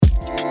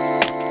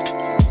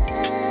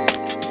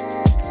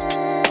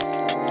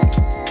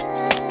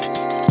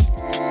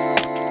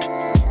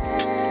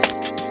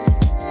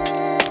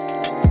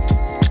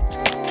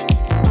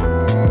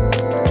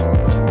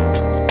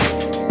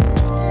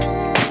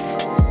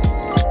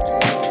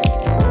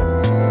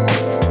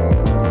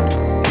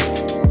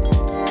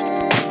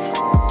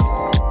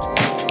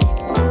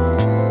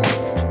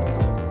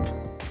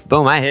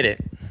Boom, I hit it.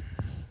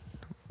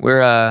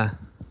 We're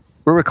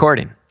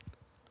recording.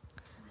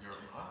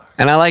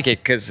 And I like it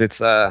because it's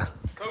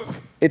Cozy.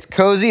 it's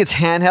cozy, it's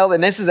handheld,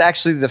 and this is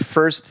actually the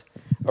first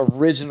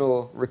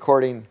original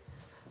recording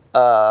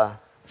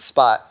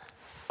spot.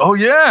 Oh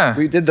yeah.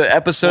 We did the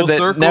episode Full that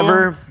circle,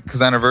 never,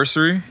 because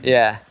anniversary.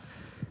 yeah,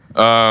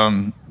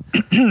 That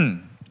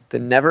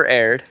never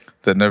aired.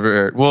 never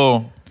aired.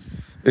 Well,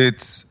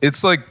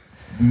 it's like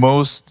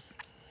most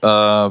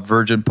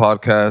Virgin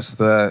podcasts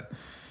that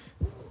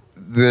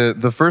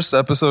the first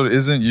episode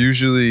isn't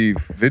usually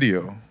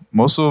video.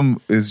 Most of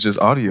them is just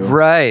audio.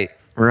 Right.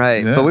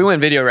 Yeah. But we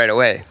went video right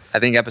away. I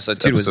think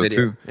episode 2 was episode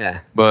video. 2. Yeah.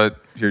 But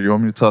here, you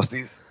want me to toss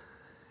these?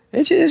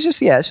 It's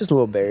just a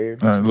little barrier.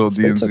 All right, a little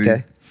DMZ. It's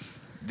okay.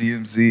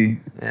 DMZ,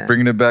 Yeah.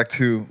 bringing it back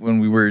to when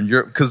we were in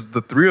Europe, because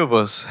the three of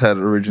us had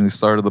originally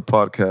started the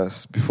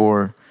podcast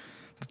before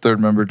the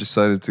third member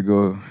decided to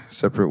go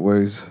separate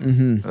ways.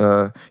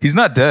 Mm-hmm. He's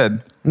not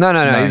dead. No.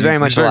 He's very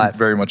much alive.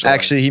 Very much alive.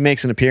 Actually, he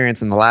makes an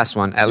appearance in the last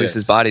one. At least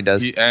his body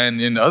does.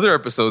 And in other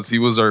episodes, he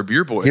was our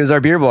beer boy. He was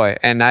our beer boy,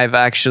 and I've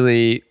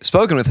actually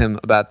spoken with him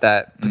about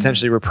that,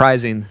 potentially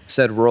reprising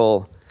said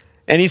role.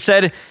 And he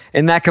said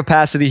in that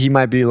capacity, he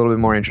might be a little bit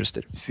more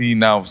interested. See,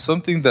 now,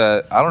 something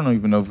that I don't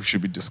even know if we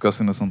should be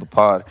discussing this on the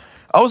pod.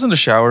 I was in the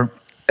shower,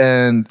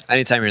 and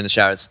Anytime you're in the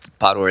shower, it's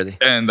pod worthy,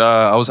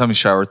 I was having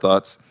shower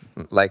thoughts.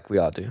 like we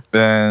all do.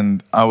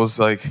 And I was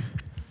like,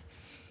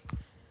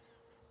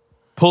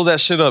 pull that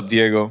shit up,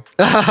 Diego.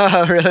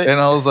 Really? And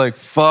I was like,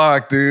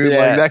 fuck, dude.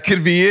 Yeah. Like, that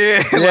could be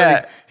it. Yeah.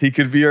 Like, he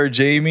could be our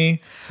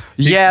Jamie.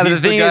 Yeah, but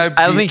He's the thing is,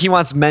 guy I don't think he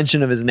wants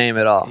mention of his name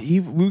at all.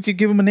 we could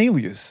give him an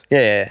alias.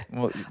 Yeah.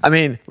 Well, I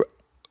mean,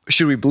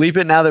 should we bleep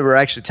it now that we're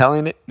actually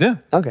telling it? yeah.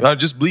 Okay.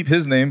 Just bleep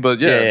his name, but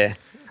yeah.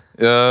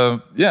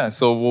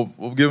 So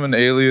we'll give him an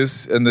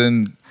alias, and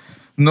then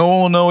no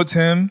one will know it's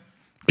him.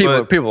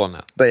 People but, will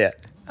know. But yeah.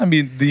 I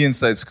mean, the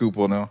inside scoop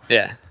will know.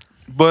 Yeah.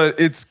 But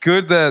it's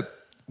good that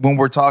when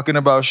we're talking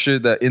about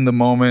shit, that in the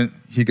moment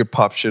he could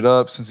pop shit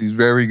up, since he's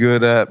very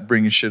good at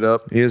bringing shit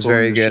up. He was pulling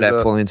very your good shit at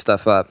up. pulling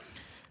stuff up.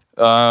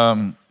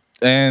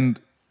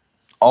 And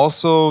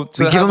also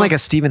to We give have him like a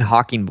Stephen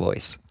Hawking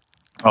voice.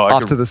 I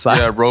off to the side.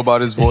 Yeah, robot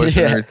his voice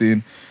Yeah. and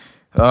everything.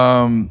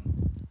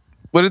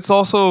 But it's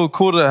also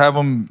cool to have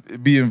him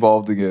be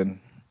involved again.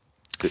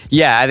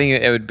 Yeah, I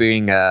think it would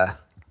bring a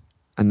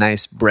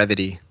nice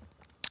brevity.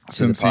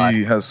 Since pod.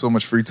 he has so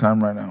much free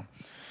time right now.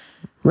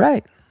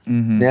 Right.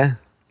 Mm-hmm. Yeah.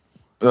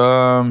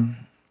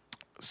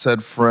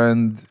 Said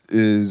friend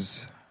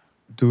is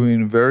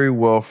doing very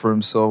well for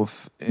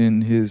himself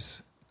in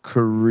his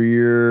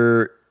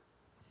career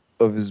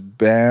of his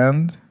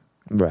band.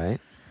 Right.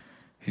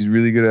 He's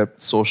really good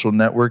at social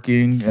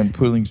networking and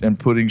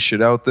putting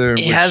shit out there.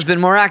 He has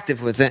been more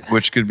active with it.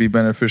 which could be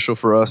beneficial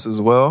for us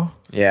as well.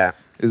 Yeah.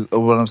 Is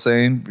what I'm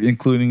saying,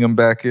 including him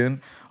back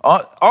in.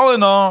 All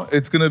in all,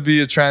 it's going to be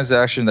a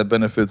transaction that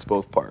benefits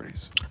both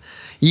parties.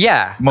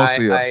 Yeah.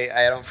 Mostly us.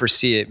 I don't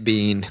foresee it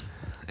being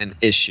an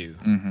issue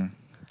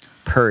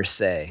per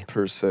se.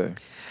 Per se.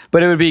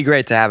 But it would be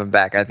great to have him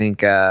back. I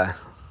think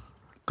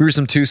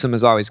gruesome twosome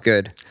is always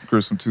good.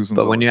 Gruesome twosome.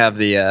 But when you have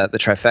the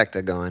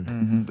trifecta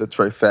going, the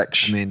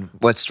trifecta. I mean,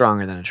 what's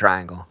stronger than a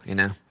triangle, you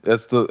know?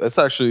 That's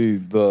actually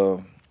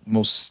the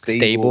most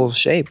Stable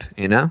shape,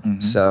 you know?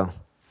 So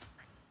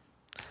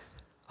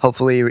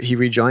hopefully he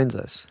rejoins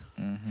us.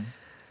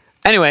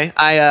 Anyway,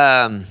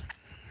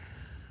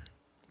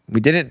 we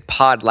didn't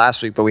pod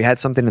last week, but we had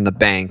something in the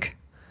bank.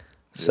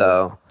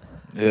 So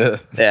Yeah.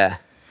 yeah.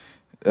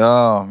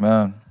 Oh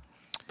man.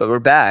 But we're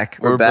back.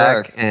 We're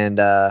back. back. And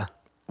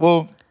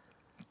Well,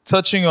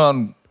 touching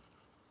on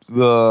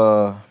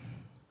the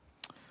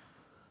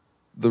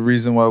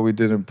reason why we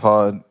didn't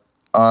pod,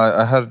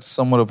 I had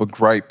somewhat of a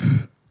gripe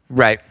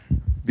right.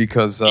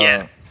 because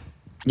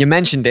You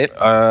mentioned it.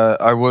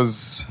 I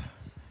was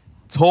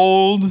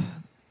told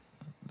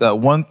that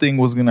one thing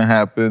was gonna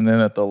happen,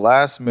 and at the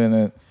last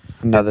minute,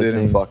 Another it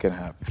didn't thing. fucking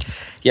happen.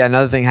 Yeah,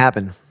 another thing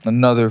happened.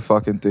 Another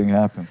fucking thing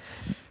happened,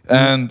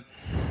 and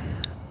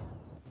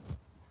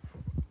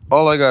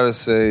all I gotta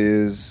say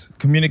is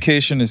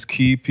communication is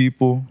key,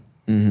 people.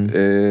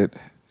 It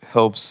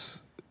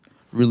helps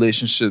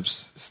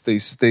relationships stay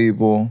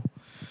stable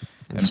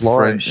and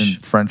flourish.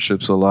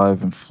 friendships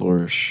alive and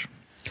flourish.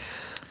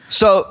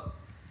 So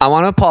I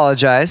want to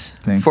apologize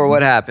Thank for you.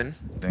 what happened.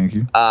 Thank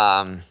you.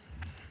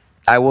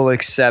 I will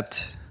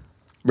accept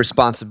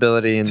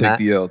responsibility in Take that.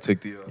 the L.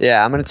 Take the L.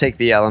 Yeah, I'm gonna take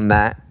the L in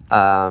that.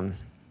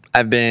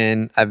 I've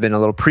been a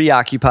little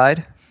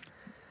preoccupied.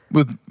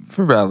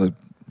 For valid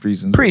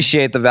reasons.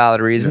 Appreciate the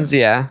valid reasons,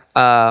 yeah.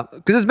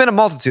 Because it's been a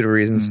multitude of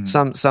reasons.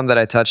 Some that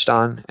I touched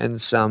on,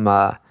 and some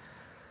that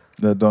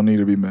don't need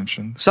to be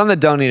mentioned. that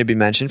don't need to be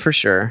mentioned for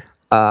sure.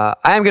 I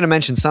am gonna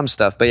mention some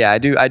stuff, but yeah, I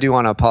do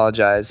want to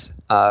apologize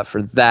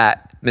for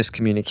that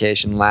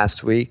miscommunication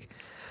last week.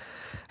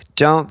 I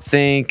don't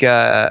think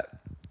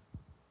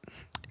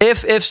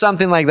if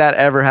something like that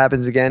ever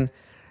happens again,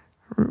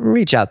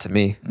 reach out to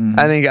me.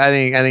 I think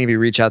if you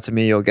reach out to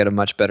me, you'll get a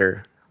much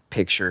better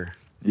picture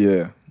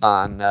Yeah.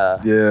 on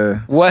Yeah.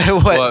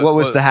 what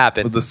was to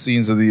happen. With the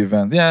scenes of the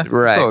event. Yeah.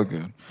 Right. It's all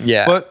good.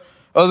 Yeah. But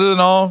other than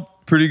all,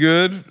 pretty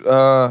good.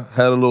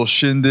 Had a little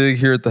shindig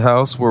here at the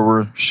house where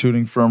we're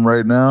shooting from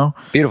right now.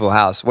 Beautiful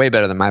house, way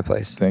better than my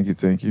place. Thank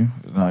you.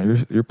 No,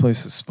 your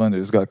place is splendid.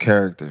 It's got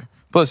character.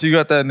 Plus, you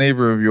got that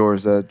neighbor of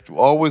yours that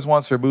always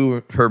wants her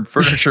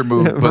furniture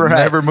moved, but Right.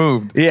 never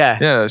moved. Yeah.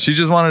 Yeah. She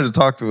just wanted to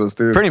talk to us,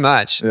 dude. Pretty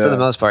much, Yeah. for the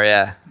most part,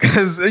 yeah.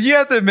 Because you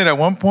have to admit, at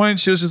one point,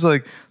 she was just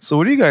like, "So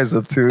what are you guys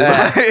up to?"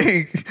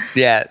 Like,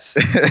 Yes.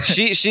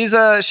 She's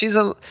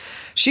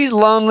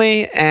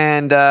lonely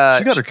and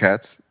she got her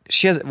cats.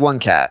 she has one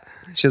cat.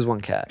 She has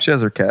one cat. She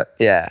has her cat.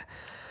 Yeah.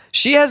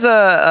 She has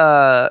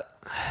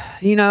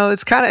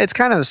it's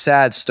kind of a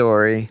sad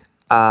story.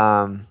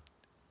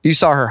 You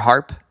saw her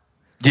harp?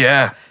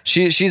 Yeah.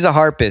 She's a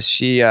harpist.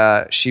 She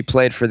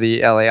played for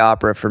the LA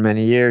Opera for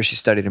many years. She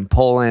studied in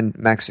Poland,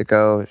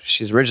 Mexico.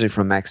 She's originally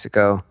from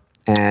Mexico.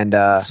 And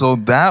So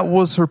that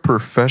was her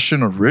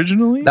profession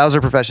originally? that was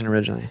her profession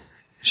originally.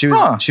 She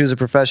was a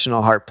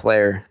professional harp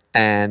player.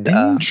 And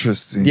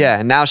Interesting. yeah,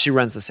 and now she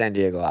runs the San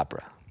Diego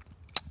Opera.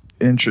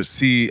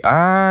 Interesting. See,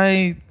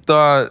 I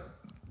thought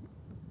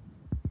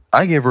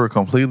I gave her a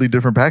completely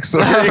different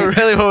backstory.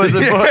 Really, what was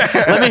it for?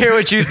 Let me hear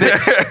what you think,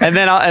 and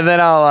then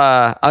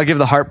I'll give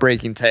the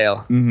heartbreaking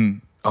tale.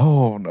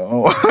 Oh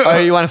no. Oh,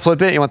 you want to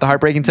flip it? You want the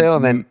heartbreaking tale,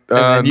 and then you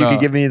no. can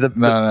give me the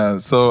No.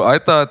 So I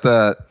thought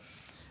that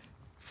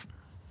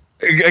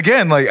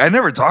again, like I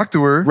never talked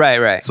to her.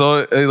 Right.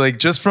 So like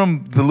just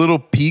from the little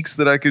peeks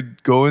that I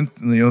could go in,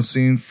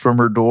 seeing from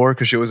her door,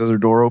 because she always has her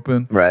door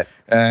open. Right.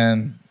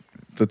 And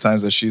the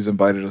times that she's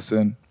invited us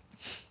in,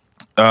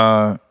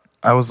 I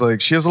was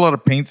like, she has a lot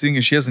of painting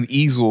and she has an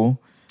easel.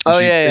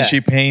 And And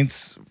she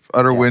paints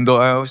at her window.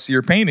 I always see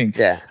her painting.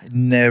 Yeah. I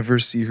never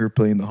see her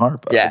playing the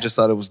harp. Yeah. I just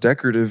thought it was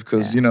decorative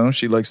because,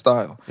 she likes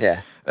style.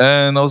 Yeah.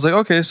 And I was like,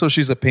 okay, so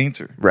she's a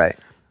painter. Right.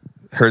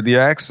 Heard the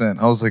accent.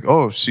 I was like,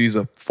 oh, she's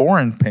a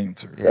foreign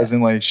painter. Yeah. As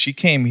in, like, she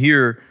came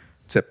here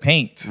to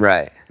paint.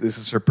 Right. This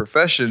is her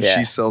profession. Yeah.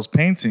 She sells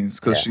paintings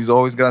because Yeah. she's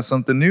always got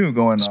something new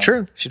going on. It's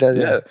true. She does.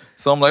 Yeah.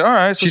 So I'm like, all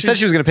right. So She said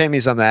she was going to paint me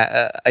something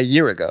a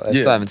year ago. I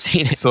still haven't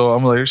seen it. So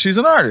I'm like, she's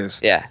an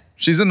artist. Yeah.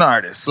 She's an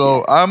artist.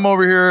 So I'm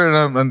over here,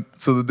 and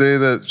so the day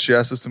that she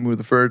asked us to move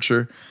the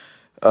furniture,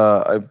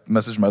 I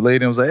messaged my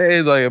lady and was like,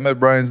 hey, like I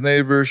met Brian's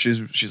neighbor.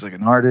 She's like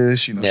an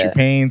artist. She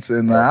paints,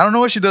 and I don't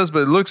know what she does, but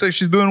it looks like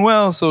she's doing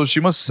well. So she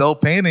must sell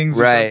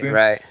paintings or something.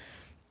 Right.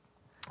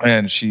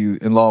 And she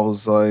in-law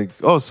was like,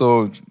 oh,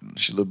 so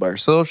she lived by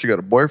herself. She got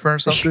a boyfriend or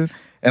something.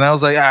 And I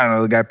was like, I don't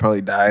know, the guy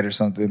probably died or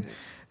something.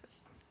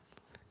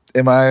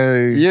 Am I?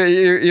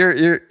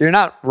 You're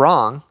not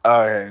wrong.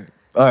 Okay.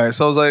 All right,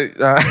 so I was like,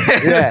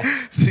 Yeah.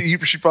 See,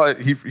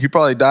 he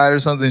probably died or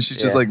something.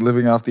 She's just like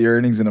living off the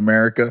earnings in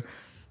America.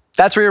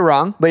 That's where you're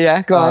wrong. But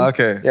yeah, go on.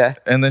 Okay. Yeah.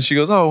 And then she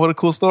goes, "Oh, what a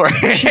cool story."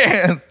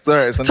 Yeah. It's all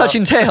right. So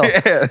Touching tale.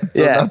 Yeah.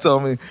 So now tell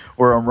me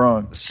where I'm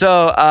wrong.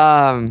 So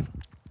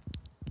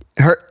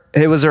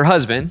it was her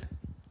husband.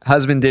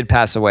 Husband did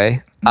pass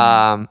away.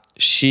 I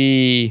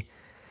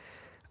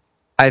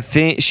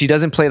think she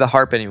doesn't play the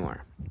harp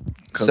anymore.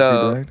 Because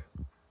So he died?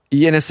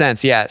 in a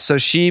sense, yeah. So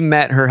she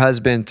met her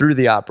husband through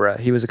the opera.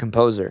 He was a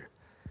composer.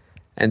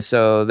 And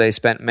so they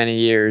spent many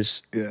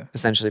years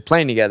essentially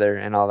playing together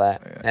and all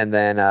that. Yeah. And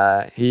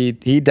then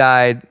he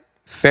died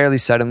fairly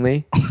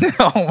suddenly.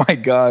 Oh my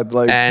God.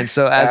 Like, and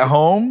so at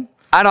home?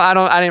 I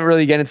didn't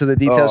really get into the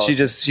details. Oh. She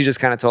just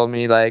kind of told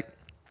me, like,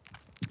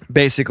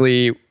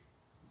 basically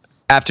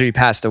after he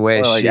passed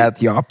away, Like at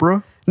the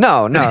opera?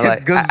 No,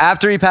 like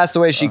after he passed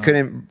away, she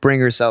couldn't bring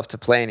herself to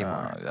play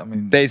anymore. I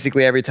mean,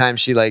 basically every time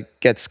she like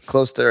gets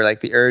close to her,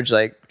 like the urge,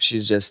 like she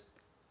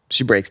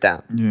breaks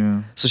down.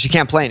 yeah. So she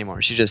can't play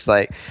anymore. She just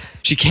like,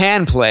 she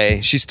can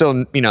play. She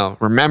still,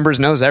 remembers,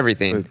 knows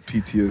everything. With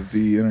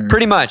PTSD in her.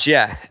 Pretty much,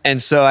 yeah.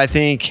 And so I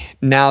think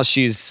now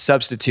she's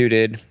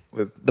substituted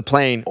With the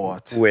playing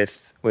art.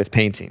 with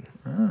painting.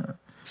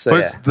 So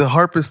But the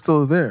harp is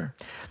still there.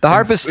 the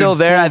harp is still in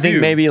there. full I think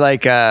view.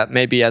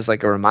 maybe as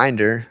like a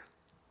reminder,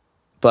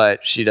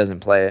 but she doesn't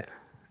play it.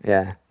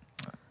 Yeah.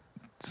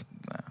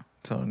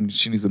 Tell her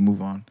she needs to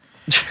move on.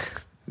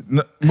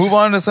 Move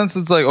on in the sense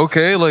it's like,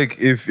 okay, like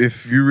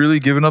if you're really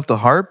giving up the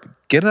harp,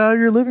 get it out of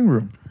your living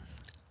room.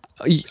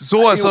 So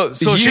what? So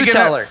you she can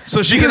tell her.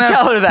 So she You can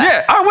tell her that.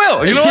 Yeah, I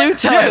will. You know You what?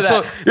 tell Yeah, her that.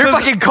 so- You're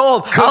 'cause- fucking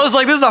cold. I was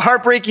like, this is a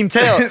heartbreaking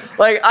tale.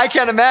 Like, I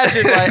can't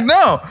imagine. Like,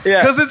 No,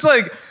 Yeah. because it's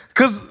like,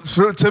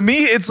 to me,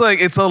 it's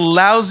like it's a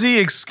lousy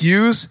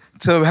excuse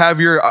to have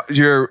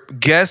your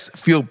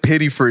guests feel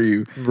pity for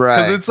you, Right.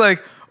 Because it's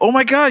like, oh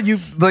my God, you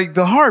like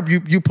the harp,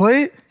 you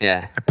play it.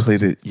 yeah. I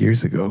played it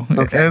years ago.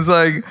 Okay. And it's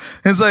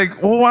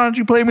like, well, why don't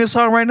you play me a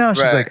song right now?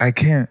 She's Right. like, I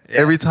can't.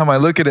 Every time I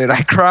look at it,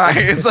 I cry.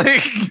 It's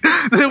like,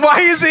 then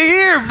why is it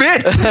here,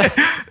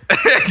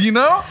 bitch? You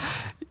know?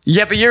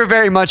 Yeah, but you're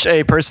very much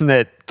a person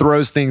that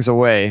throws things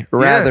away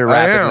rather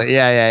I am. rapidly.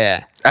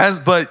 Yeah.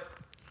 But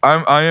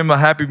I am a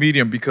happy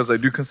medium because I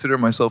do consider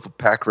myself a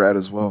pack rat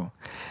as well.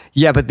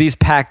 Yeah, but the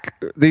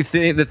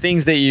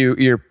things that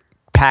you're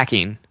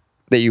packing,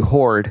 that you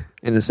hoard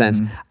in a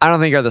sense, I don't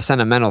think are the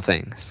sentimental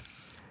things.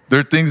 There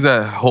are things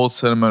that hold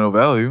sentimental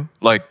value,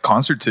 like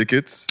concert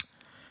tickets,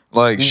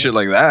 like shit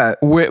like that.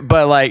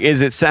 But like,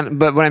 is it?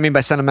 But what I mean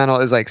by sentimental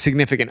is like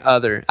significant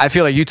other. I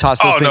feel like you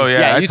toss those things. No,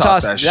 yeah, you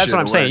toss. That's what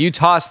I'm saying. You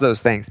toss those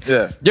things.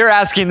 Yeah. You're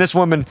asking this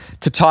woman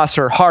to toss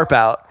her harp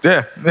out.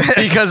 Yeah.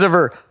 Because of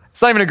her.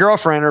 It's not even a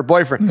girlfriend or a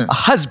boyfriend. A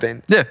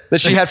husband. Yeah. That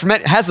she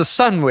has a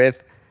son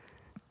with.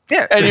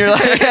 Yeah. And you're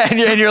like,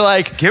 and you're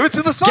like, give it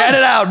to the son. Get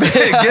it out,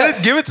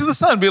 man. Give it to the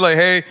son. Be like,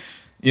 hey,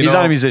 he's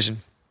not a musician.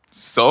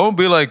 So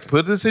be like,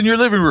 put this in your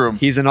living room.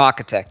 He's an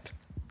architect.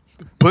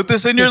 Put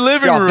this in your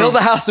living room. Build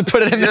a house and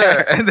put it in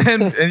there.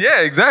 And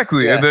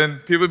exactly. Yeah. And then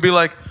people would be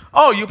like,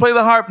 oh, you play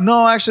the harp?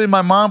 No, actually,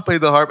 my mom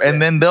played the harp.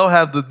 And then they'll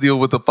have to deal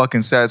with the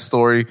fucking sad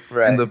story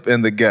and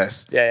the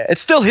guest. Yeah.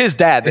 It's still his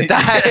dad that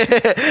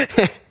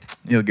died.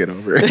 You'll get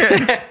over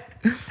it.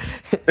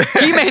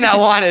 He may not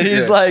want it.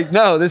 He's like,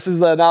 no, this is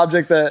an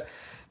object that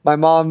my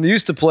mom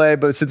used to play,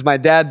 but since my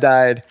dad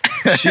died,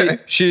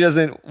 she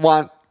doesn't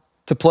want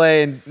to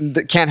play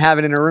and can't have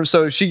it in her room,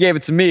 so she gave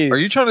it to me. Are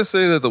you trying to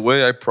say that the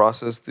way I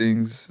process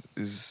things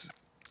it's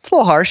a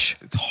little harsh?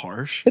 It's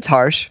harsh. It's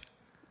harsh.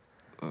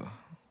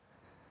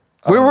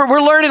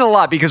 We're learning a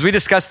lot because we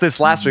discussed this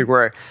last week,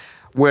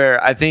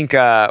 where I think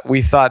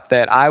we thought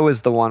that I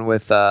was the one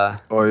with the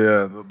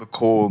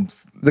cold.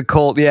 The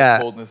cold, yeah.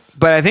 Coldness.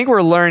 But I think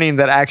we're learning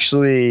that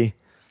actually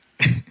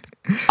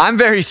I'm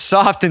very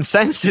soft and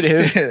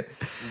sensitive.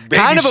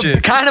 kind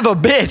of a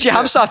bitch. Yeah,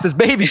 I'm soft as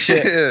baby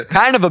shit.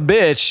 Kind of a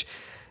bitch.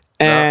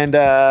 And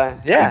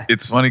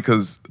it's funny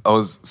because I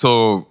was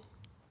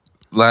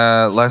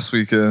last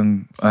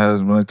weekend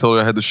when I told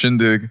her I had the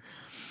shindig.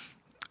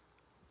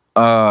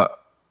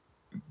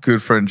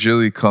 Good friend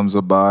Jilly comes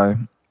up by,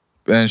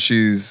 and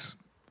she's,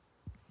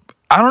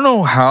 I don't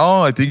know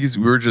how. I think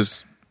we were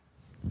just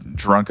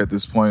drunk at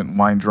this point,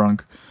 wine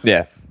drunk.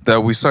 Yeah.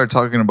 That we started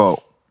talking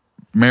about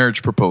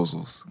marriage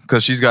proposals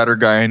because she's got her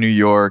guy in New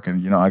York,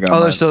 and I got.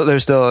 Oh,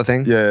 there's still a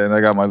thing. Yeah, and I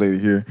got my lady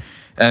here,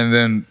 and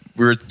then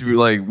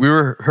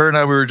her and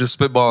I were just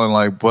spitballing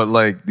like what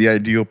like the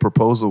ideal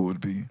proposal would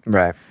be.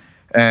 Right.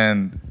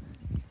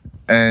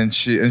 And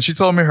she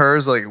told me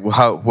hers like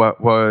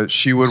what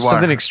she would want,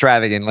 something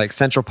extravagant like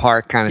Central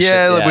Park kind of shit.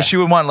 Yeah, like what she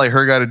would want like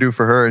her guy to do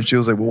for her, and she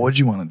was like, well, what'd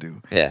you want to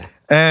do? Yeah.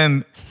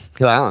 And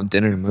you're like, I don't know,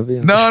 dinner and a movie.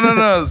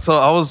 No. So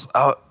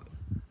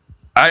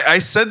I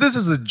said this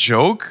as a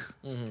joke.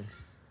 Mm-hmm.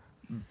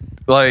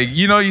 Like,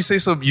 you say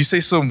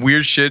some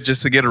weird shit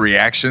just to get a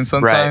reaction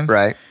sometimes.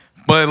 Right.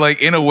 But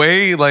like in a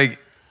way, like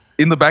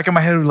in the back of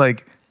my head,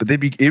 like, but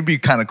it'd be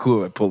kind of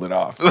cool if I pulled it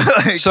off.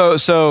 Like, so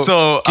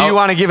do you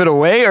want to give it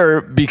away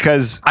or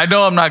because I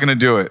know I'm not gonna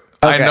do it?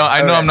 Okay,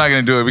 I know I'm not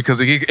gonna do it because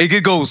it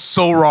could go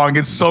so wrong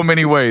in so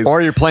many ways.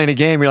 Or you're playing a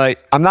game, you're like,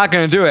 I'm not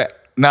gonna do it.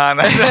 No. I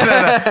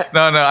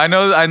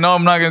know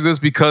I'm not gonna do this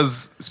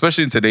because,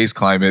 especially in today's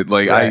climate,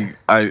 like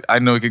I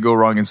know it could go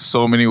wrong in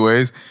so many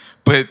ways.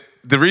 But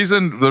the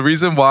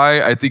reason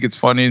why I think it's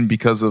funny and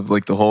because of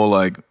like the whole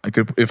like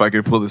if I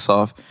could pull this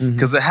off,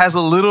 because it has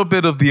a little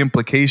bit of the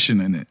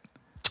implication in it.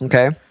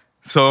 Okay.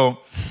 So,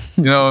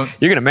 you're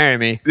gonna marry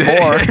me.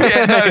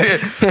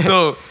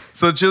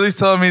 So Jilly's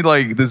telling me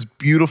like this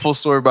beautiful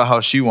story about how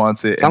she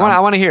wants it. I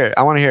want to hear it.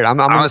 I'm gonna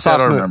I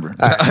don't remember.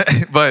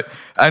 Right. But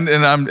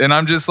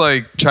I'm just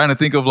like trying to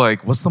think of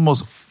like what's the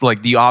most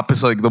like the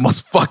opposite, like the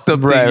most fucked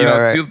up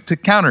thing, to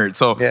counter it.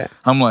 So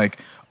I'm like,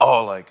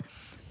 oh, like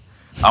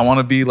I want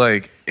to be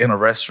like in a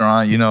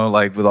restaurant,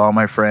 like with all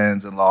my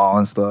friends and all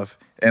and stuff,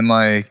 and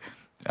like.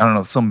 I don't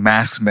know, some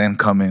masked men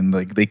come in,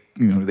 like they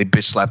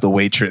bitch slap the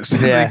waitress.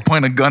 They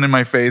point a gun in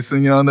my face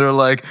and, and they're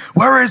like,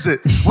 where is it?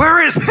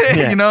 Where is it?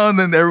 Yeah. And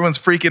then everyone's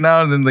freaking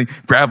out and then they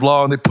grab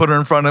Law and they put her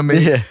in front of me.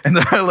 Yeah. And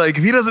they're like,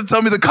 if he doesn't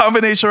tell me the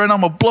combination right now,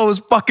 I'm going to blow his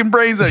fucking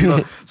brains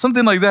out,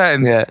 something like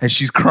that. And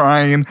she's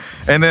crying.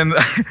 And then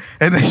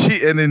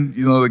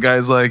the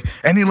guy's like,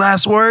 any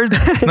last words?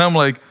 And I'm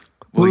like,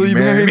 will you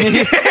marry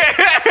me?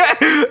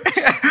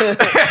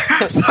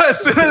 So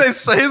as soon as I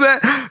say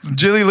that,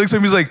 Jilly looks at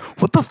me, he's like,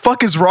 what the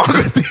fuck is wrong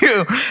with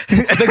you?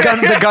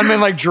 The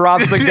gunman like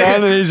drops the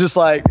gun and he's just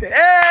like,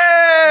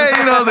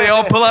 hey, they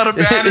all pull out a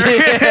banner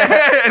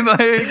and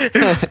like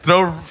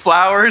throw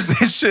flowers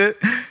and shit.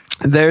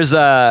 There's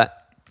a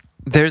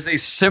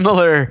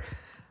similar,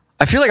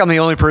 I feel like I'm the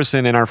only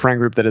person in our friend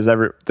group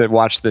that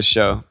watched this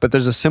show, but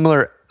there's a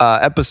similar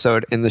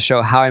episode in the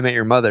show How I Met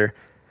Your Mother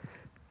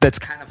that's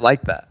kind of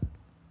like that.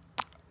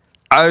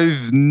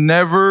 I've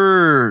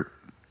never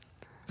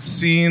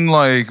seen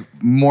like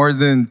more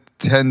than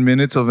 10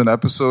 minutes of an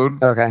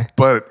episode. Okay.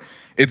 But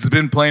it's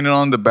been playing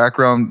on the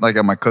background like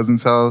at my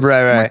cousin's house.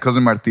 Right. My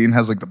cousin Martin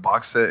has like the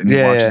box set and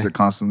he watches it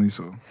constantly.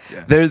 So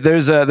yeah.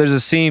 There's a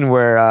scene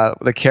where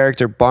the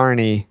character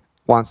Barney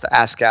wants to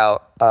ask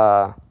out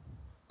like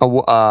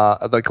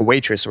a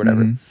waitress or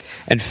whatever,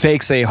 and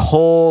fakes a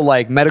whole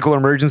like medical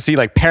emergency,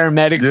 like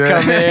paramedics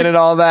come in and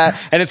all that.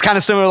 And it's kind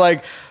of similar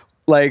like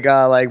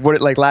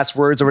last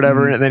words or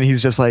whatever. And then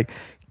he's just like,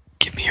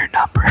 give me your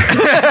number.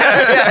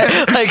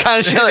 Yeah, like kind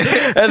of shit. Like,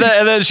 and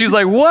then she's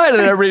like, what?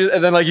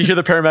 And then like you hear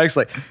the paramedics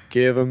like,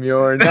 give him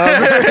your number.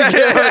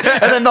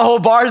 And then the whole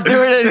bar's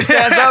doing it and he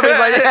stands up and he's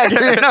like, yeah,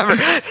 give me your number.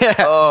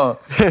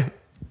 Yeah.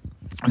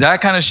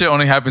 That kind of shit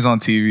only happens on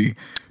TV.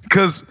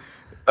 Because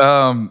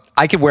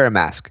I could wear a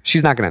mask.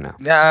 She's not going to know.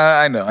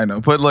 Yeah, I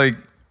know. But like,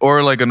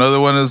 or like another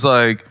one is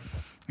like,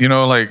 you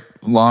know, like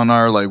Law and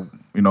Order, like,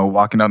 you know,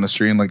 walking down the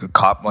street and like a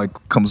cop like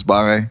comes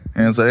by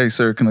and it's like, hey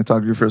sir, can I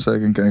talk to you for a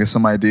second? Can I get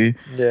some ID?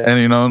 Yeah.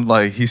 And you know,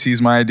 like he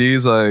sees my ID,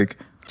 he's like,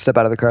 step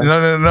out of the car.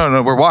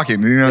 No, we're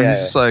walking. You know, he's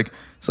just like,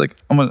 it's like,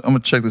 I'm gonna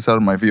check this out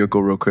of my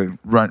vehicle real quick.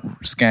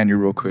 Scan you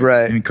real quick.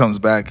 Right. And he comes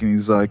back and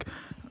he's like,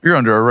 you're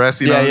under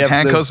arrest. You know,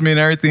 handcuffs me and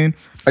everything.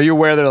 Are you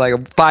aware there are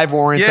like 5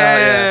 warrants out?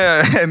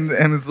 Yeah. And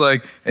it's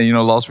like, and you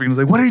know, Law Speaking was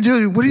like, what do you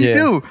do? What do you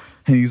do?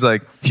 And he's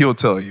like, he'll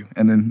tell you.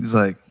 And then he's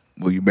like,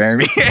 will you marry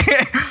me?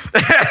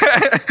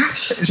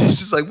 She's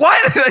just like,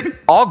 what?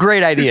 All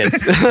great ideas.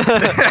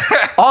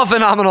 All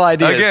phenomenal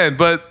ideas. Again,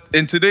 but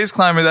in today's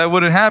climate, that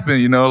wouldn't happen.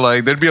 You know,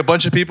 like there'd be a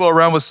bunch of people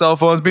around with cell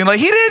phones being like,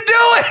 he didn't do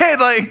it.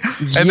 Like,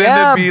 and then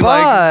there'd be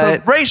like,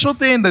 it's a racial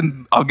thing.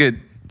 Then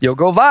you'll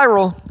go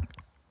viral.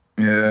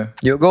 Yeah.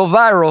 You'll go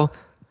viral.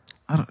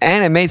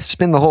 And it may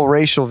spin the whole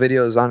racial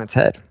videos on its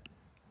head.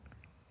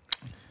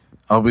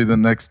 I'll be the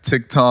next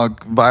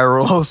TikTok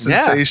viral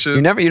sensation.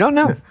 You don't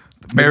know.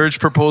 Marriage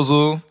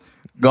proposal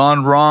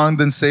gone wrong,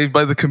 then saved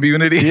by the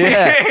community.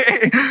 Yeah.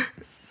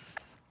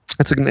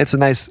 It's a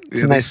nice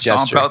gesture.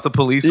 Stomp out the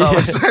police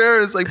officer.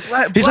 It's like,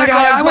 he's like,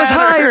 I was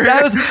hired.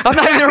 I'm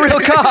not even a real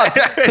cop.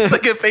 It's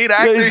like a paid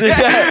actor.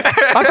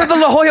 I'm from the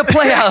La Jolla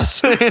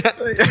Playhouse.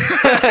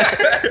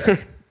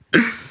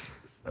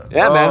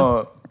 Yeah,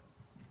 man.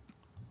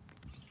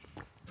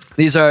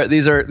 These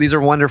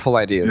are wonderful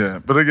ideas. Yeah,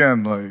 but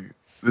again, like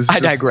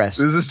I digress.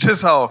 This is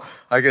just how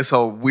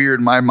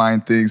weird my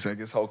mind thinks. I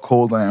guess how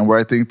cold I am. Where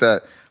I think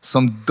that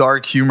some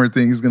dark humor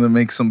thing is gonna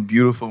make some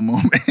beautiful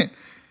moment.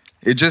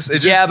 It just.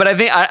 Yeah, but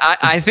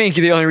I think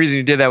the only reason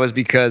you did that was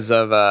because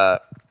of.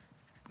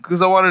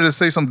 Because I wanted to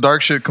say some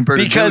dark shit compared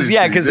to Julie's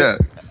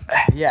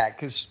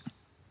because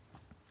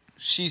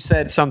she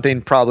said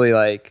something probably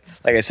like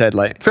I said,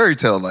 like fairy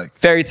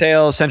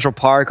tale, Central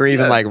Park, or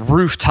even like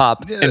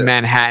rooftop in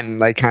Manhattan,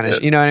 like kind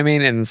of, you know what I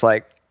mean? And it's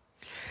like,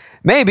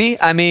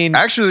 maybe, I mean.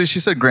 Actually, she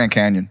said Grand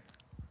Canyon.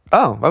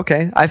 Oh,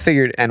 okay. I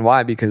figured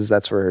NY because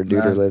that's where her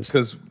dude lives.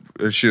 Because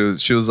she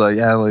was like,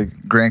 yeah,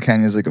 like Grand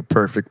Canyon is like a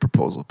perfect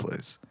proposal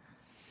place.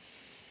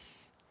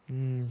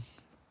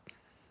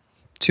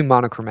 Too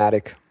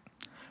monochromatic.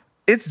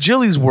 It's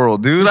Jilly's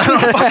world, dude. I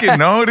don't fucking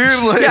know,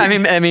 dude. Like, yeah,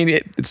 I mean,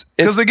 it's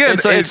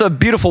a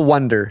beautiful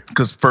wonder.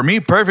 Because for me,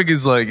 perfect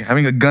is like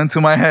having a gun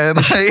to my head.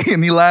 Like,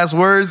 any last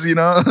words, you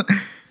know?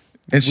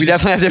 And we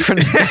definitely have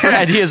different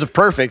ideas of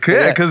perfect.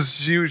 Yeah,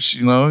 because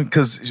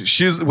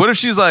she's. What if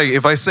she's like,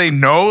 if I say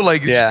no,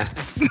 like,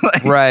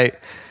 like, right?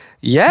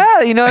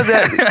 Yeah, you know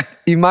that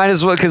you might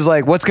as well, because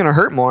like, what's gonna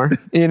hurt more,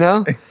 you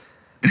know?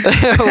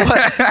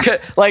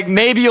 Like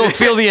maybe you'll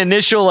feel the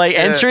initial like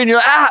entry, and you're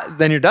like,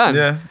 then you're done.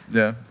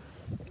 Yeah.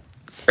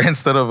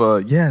 Instead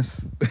of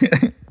yes,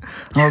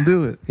 I'll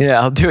do it. Yeah,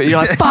 I'll do it. You're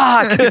like,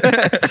 fuck.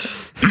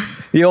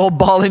 The old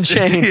ball and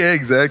chain. Yeah,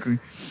 exactly.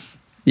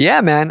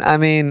 Yeah, man. I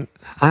mean,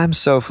 I'm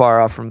so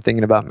far off from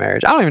thinking about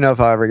marriage. I don't even know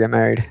if I'll ever get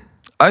married.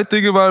 I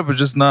think about it, but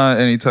just not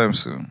anytime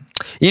soon.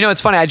 You know,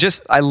 it's funny.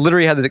 I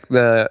literally had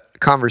the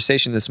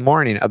conversation this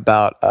morning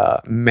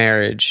about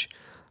marriage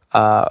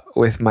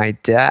with my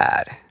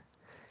dad.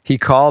 He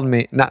called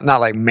me, not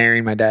like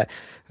marrying my dad.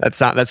 That's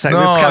kind of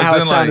how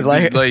it sounded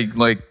like.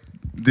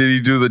 Did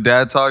he do the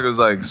dad talk? It was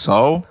like,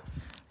 so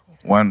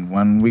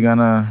when you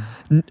gonna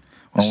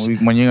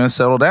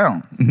settle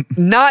down?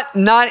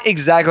 Not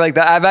exactly like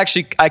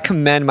that. I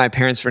commend my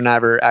parents for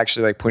never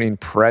actually like putting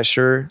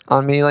pressure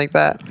on me like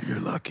that. You're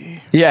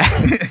lucky. Yeah.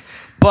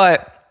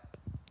 But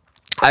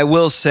I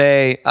will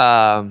say,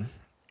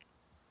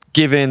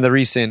 given the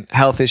recent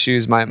health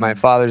issues my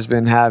father's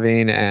been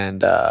having,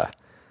 and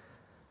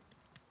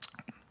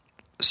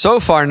so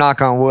far,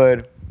 knock on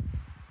wood,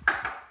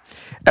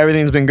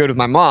 everything's been good with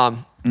my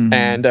mom. Mm-hmm.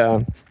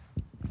 And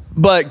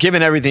but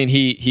given everything,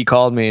 he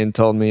called me and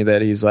told me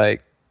that he's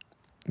like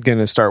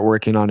gonna start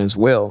working on his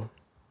will.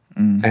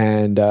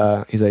 And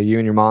he's like, you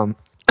and your mom,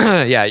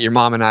 your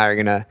mom and I are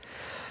gonna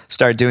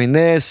start doing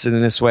this, and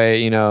in this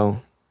way, you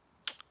know,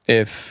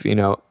 if you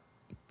know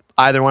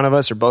either one of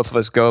us or both of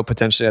us go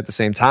potentially at the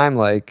same time,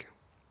 like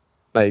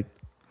oh,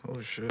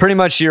 shit. Pretty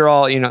much you're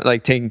all, you know,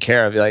 like taken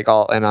care of, like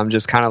all, and I'm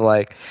just kind of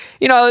like,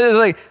 you know,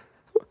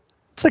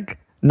 it's like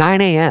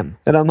 9 a.m.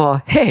 and I'm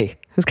all, hey,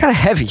 it's kind of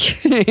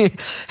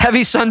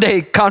heavy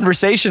Sunday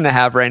conversation to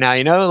have right now,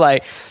 you know,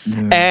 like,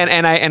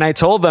 and I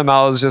told them,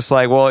 I was just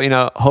like, well, you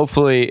know,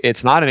 hopefully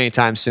it's not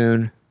anytime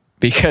soon,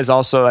 because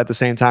also at the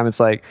same time, it's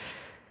like,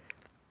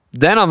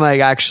 then I'm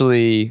like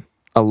actually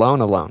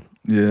alone.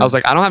 Yeah. I was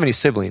like, I don't have any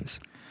siblings.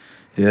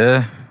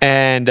 Yeah.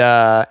 And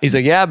he's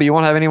like, yeah, but you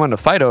won't have anyone to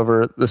fight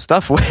over the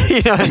stuff with,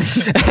 you know?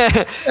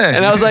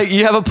 And I was like,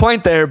 you have a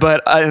point there,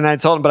 but I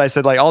told him, but I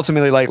said, like,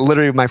 ultimately, like,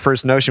 literally my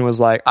first notion was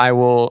like, I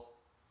will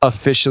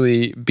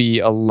officially be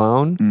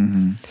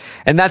alone.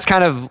 And that's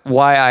kind of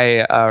why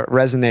I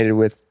resonated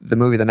with the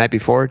movie The Night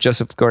Before,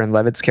 Joseph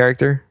Gordon-Levitt's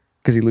character,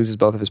 because he loses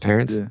both of his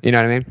parents. Yeah. You know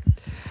what I mean?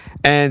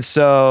 And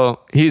so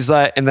he's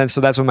like, and then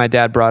so that's when my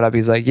dad brought up,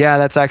 he's like, yeah,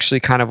 that's actually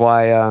kind of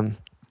why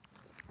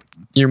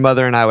your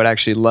mother and I would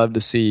actually love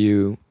to see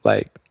you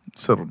like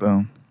settle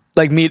down,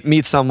 like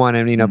meet someone,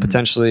 and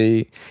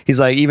potentially, he's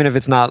like, even if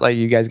it's not like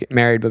you guys get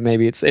married, but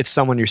maybe it's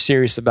someone you're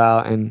serious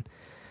about, and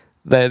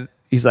that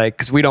he's like,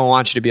 because we don't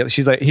want you to be.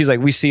 He's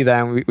like, we see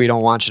that, and we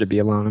don't want you to be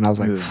alone. And I was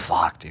like,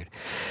 fuck, dude.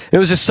 It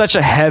was just such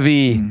a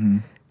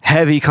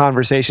heavy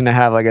conversation to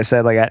have. Like I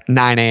said, like at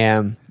 9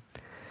 a.m.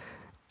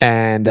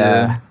 And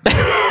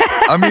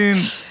I mean,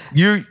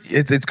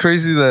 it's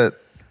crazy that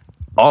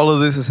all of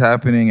this is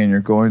happening and you're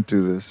going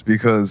through this,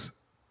 because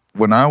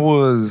when I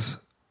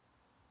was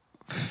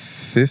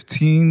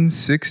 15,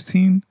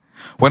 16,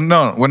 when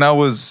I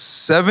was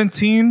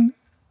 17,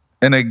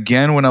 and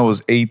again when I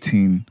was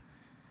 18,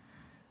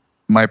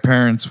 my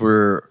parents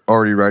were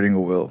already writing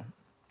a will.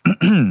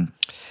 And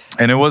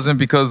it wasn't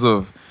because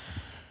of,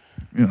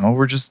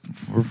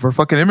 we're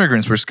fucking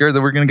immigrants. We're scared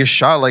that we're going to get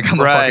shot like on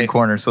the fucking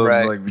corner. So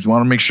like, we just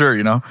want to make sure,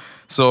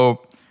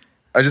 So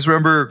I just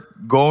remember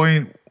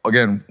going,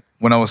 again,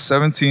 when I was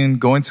 17,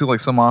 going to like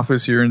some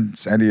office here in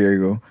San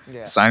Diego,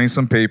 signing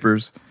some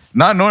papers,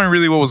 not knowing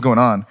really what was going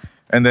on.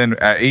 And then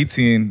at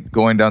 18,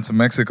 going down to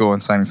Mexico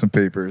and signing some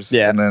papers.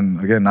 Yeah. And then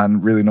again, not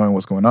really knowing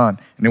what's going on.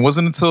 And it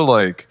wasn't until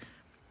like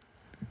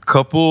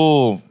I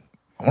want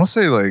to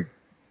say like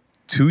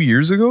 2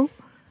 years ago,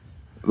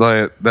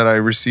 like that I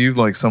received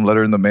like some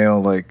letter in the mail,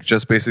 like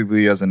just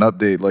basically as an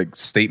update, like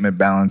statement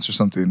balance or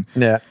something.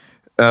 Yeah.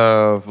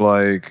 Of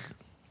like,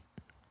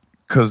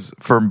 cause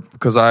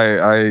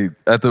I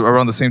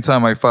around the same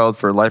time I filed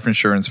for life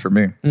insurance for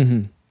me.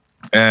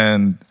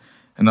 And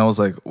I was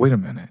like, wait a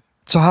minute.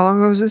 So how long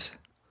ago was this?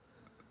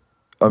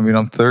 I mean,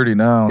 I'm 30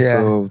 now,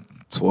 so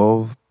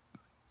 12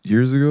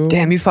 years ago.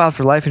 Damn, you filed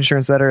for life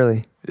insurance that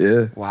early.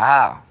 Yeah.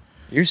 Wow.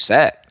 You're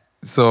set.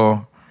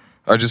 So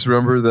I just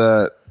remember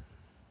that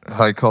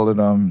I called it,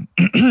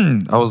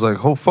 I was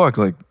like, oh fuck,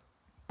 like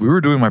we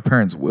were doing my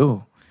parents'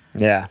 will.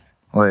 Yeah.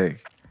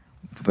 Like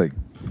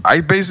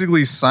I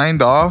basically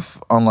signed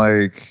off on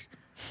like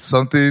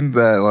something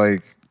that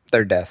like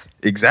their death.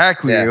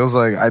 Exactly. Yeah. It was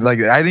like I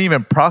didn't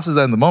even process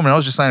that in the moment. I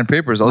was just signing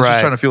papers. I was just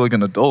trying to feel like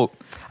an adult.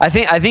 I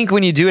think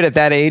when you do it at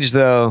that age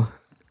though,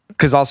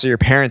 because also your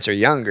parents are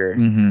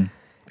younger,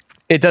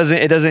 it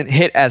doesn't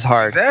hit as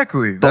hard.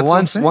 Exactly. But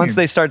once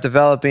they start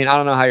developing, I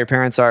don't know how your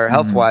parents are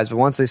health wise, but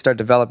once they start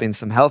developing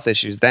some health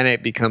issues, then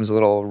it becomes a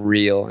little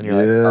real, and you're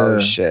like,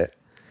 oh shit.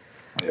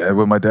 Yeah.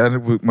 When my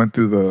dad went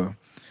through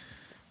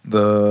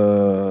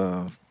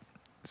the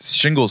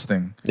shingles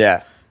thing.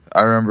 Yeah.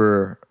 I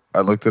remember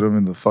I looked at him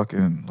in the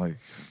fucking like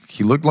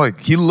he looked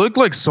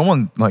like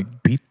someone like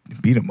beat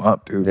him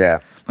up, dude.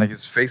 Yeah. Like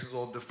his face is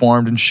all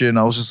deformed and shit, and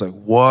I was just like,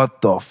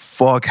 what the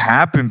fuck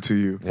happened to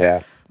you?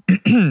 Yeah.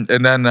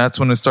 And then that's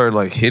when it started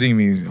like hitting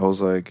me. I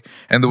was like,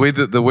 and the way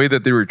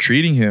that they were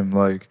treating him,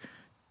 like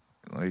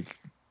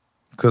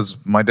because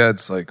my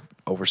dad's like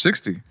over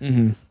 60.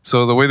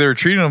 So the way they were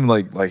treating him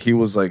like he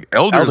was like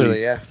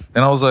elderly. Yeah.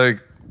 And I was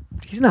like,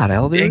 he's not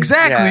elderly.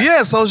 Exactly.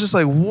 Yeah. So I was just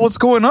like, what's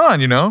going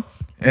on,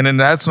 And then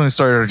that's when it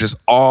started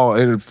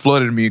it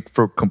flooded me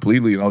for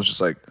completely. And I was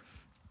just like,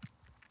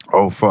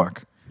 oh,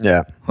 fuck.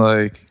 Yeah.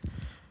 Like,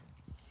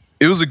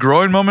 it was a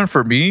growing moment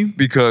for me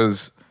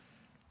because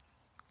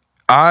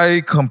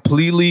I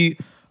completely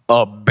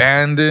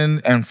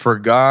abandoned and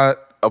forgot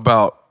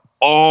about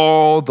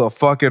all the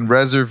fucking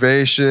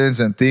reservations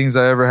and things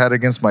I ever had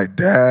against my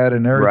dad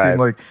and everything.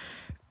 Like,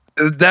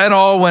 that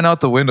all went out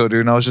the window,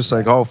 dude. And I was just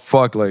like, oh,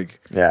 fuck. Like,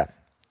 yeah.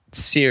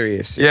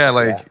 Serious. Yeah.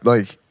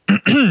 Like,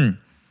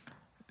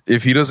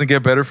 if he doesn't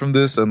get better from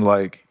this, and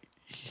like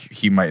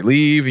he might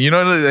leave, you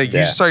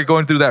just start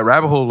going through that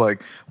rabbit hole.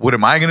 Like, what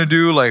am I gonna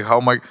do? Like,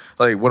 what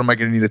am I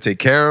gonna need to take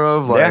care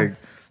of? Like,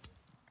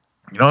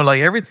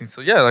 like everything.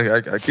 So yeah,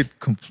 like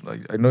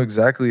I know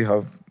exactly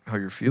how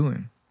you're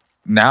feeling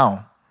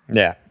now.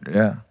 Yeah,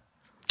 yeah,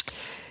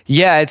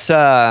 yeah.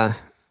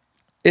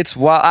 It's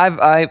wild.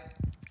 I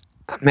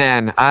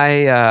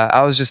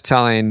was just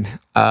telling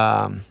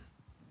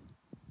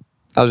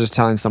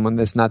someone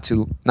this not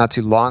too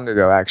long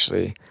ago,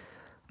 actually.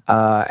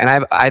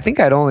 And I think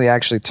I'd only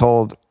actually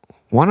told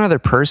one other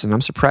person.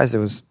 I'm surprised it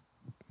was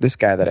this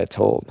guy that I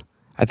told.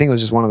 I think it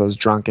was just one of those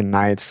drunken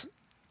nights.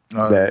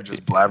 That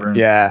just blabbering.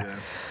 Yeah.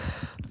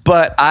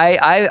 But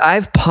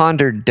I've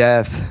pondered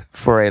death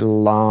for a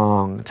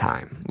long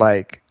time,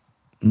 like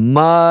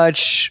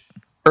much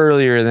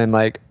earlier than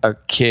like a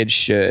kid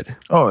should.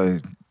 Oh.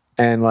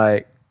 And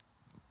like,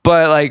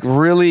 but like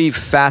really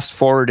fast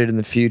forwarded in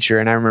the future.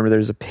 And I remember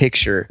there's a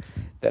picture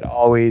that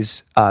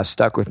always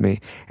stuck with me.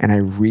 And I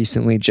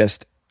recently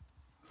just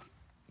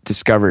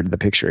discovered the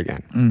picture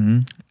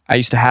again. I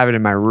used to have it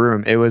in my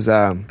room. It was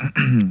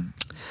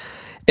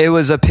it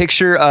was a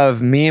picture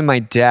of me and my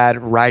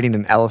dad riding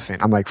an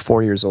elephant. I'm like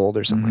 4 years old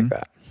or something like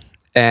that.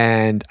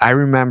 And I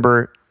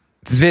remember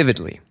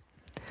vividly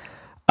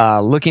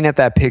looking at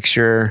that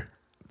picture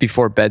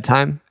before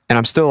bedtime, and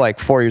I'm still like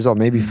 4 years old,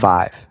 maybe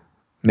 5,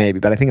 maybe,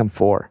 but I think I'm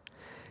 4.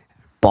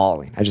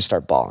 Bawling. I just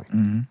start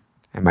bawling.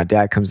 And my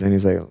dad comes in,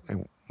 he's like,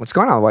 what's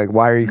going on? Like,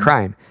 why are you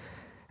crying?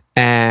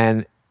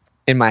 And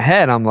in my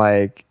head, I'm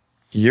like,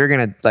 you're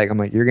gonna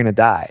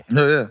die.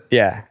 Oh, yeah.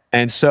 Yeah.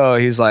 And so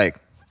he's like,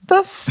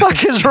 the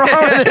fuck is wrong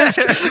with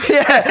this?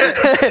 Yeah.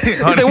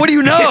 He's like, what do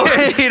you know?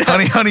 You know?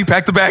 Honey,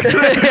 pack the bag.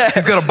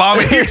 He's got a bomb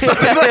in here or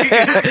something. Like,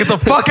 get the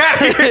fuck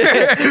out of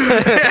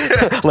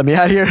here. Let me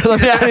out of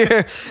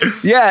here.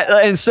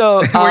 Yeah. And so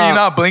were you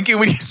not blinking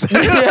when you said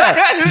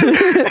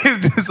that?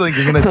 Just like,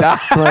 you're gonna die.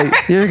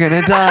 Like, you're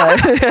gonna die.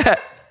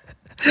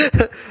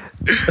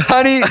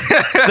 Honey,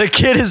 the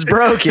kid is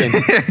broken.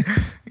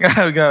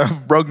 I got a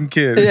broken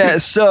kid. Yeah.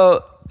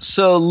 So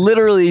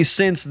literally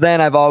since then,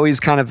 I've always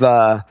kind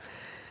of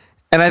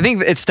and I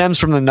think it stems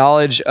from the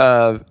knowledge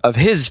of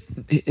his.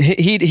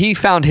 He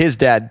found his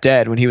dad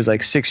dead when he was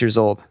like 6 years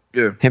old.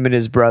 Yeah. Him and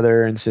his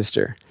brother and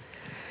sister.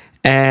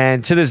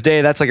 And to this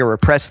day, that's like a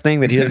repressed thing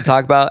that he doesn't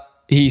talk about.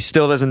 He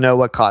still doesn't know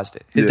what caused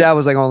it. His dad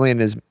was like only in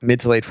his mid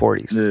to late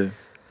 40s. Yeah.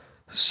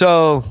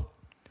 So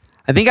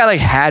I think I like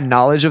had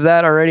knowledge of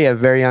that already at a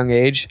very young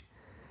age.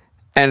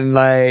 And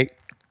like,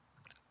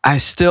 I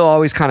still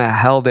always kind of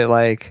held it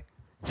like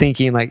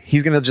thinking like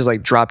he's going to just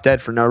like drop dead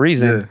for no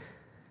reason. Yeah.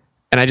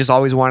 And I just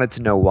always wanted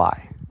to know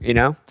why, you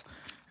know?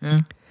 Yeah.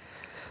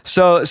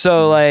 So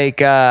like,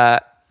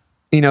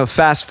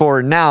 fast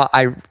forward now,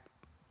 I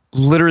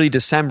literally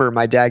December,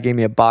 my dad gave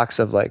me a box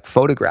of like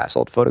photographs,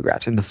 old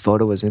photographs, and the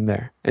photo was in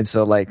there. And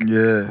so like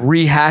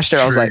rehashed it.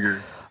 I was like,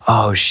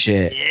 oh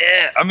shit.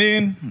 Yeah. I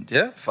mean,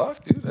 yeah,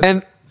 fuck, dude.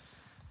 That's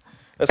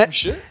some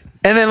shit.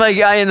 And then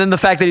and then the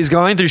fact that he's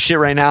going through shit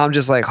right now, I'm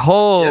just like,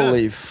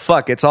 holy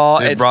fuck! It's all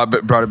brought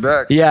it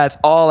back. Yeah, it's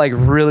all like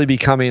really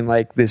becoming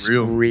like this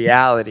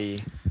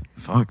reality.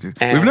 Fuck,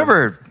 dude. We've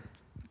never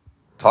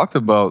talked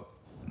about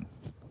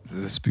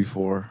this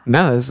before.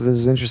 No, this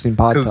is interesting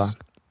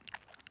podcast.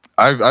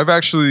 I've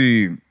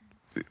actually,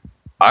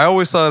 I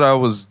always thought I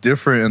was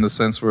different in the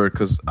sense where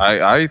because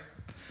I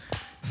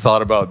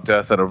thought about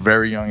death at a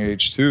very young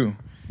age too.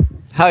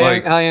 How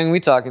young we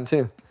talking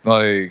too?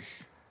 Like.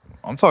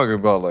 I'm talking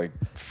about like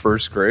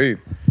first grade.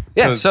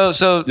 Yeah, so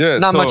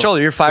not much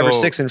older. You're 5 or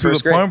 6 in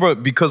first grade. To the point,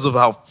 but because of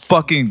how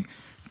fucking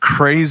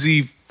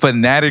crazy,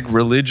 fanatic,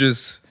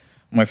 religious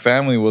my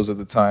family was at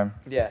the time.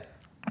 Yeah.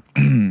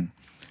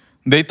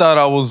 They thought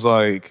I was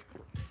like,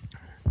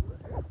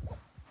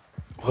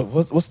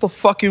 what's the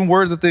fucking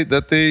word that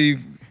they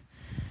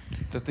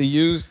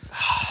used?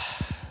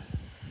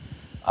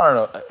 I don't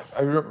know.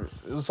 I remember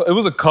it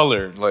was a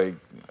color like.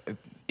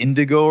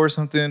 Indigo or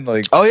something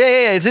like. Oh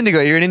yeah, it's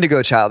indigo. You're an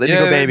indigo child,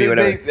 indigo baby,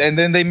 whatever. And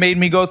then they made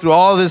me go through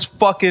all this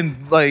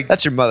fucking like.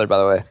 That's your mother, by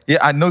the way. Yeah,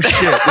 I know shit.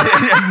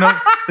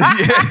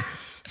 Yeah.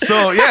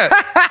 So yeah,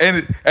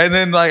 and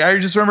then like I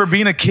just remember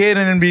being a kid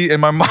and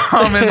my mom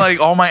and like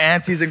all my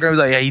aunties and grandmas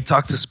like, yeah, he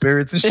talks to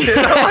spirits and shit.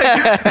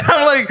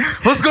 I'm like,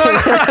 what's going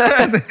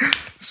on?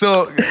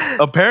 So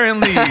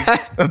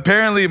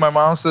apparently my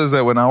mom says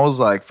that when I was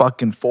like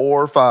fucking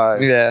 4 or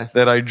 5,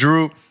 that I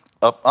drew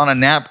up on a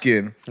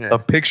napkin, a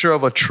picture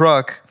of a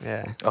truck,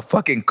 a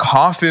fucking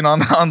coffin on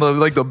the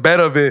like the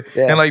bed of it,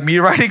 and like me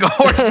riding a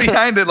horse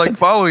behind it, like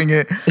following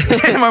it.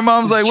 And my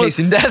mom's like,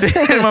 chasing death.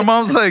 And my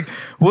mom's like,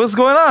 what's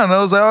going on? And I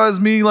was like, oh, it's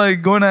me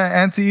like going to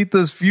Auntie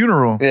Etha's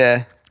funeral.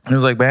 Yeah. And it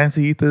was like, but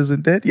Auntie Etha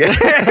isn't dead yet.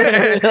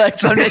 Like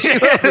someday she will.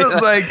 It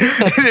was like,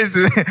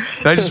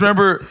 I just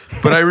remember,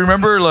 but I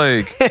remember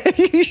like,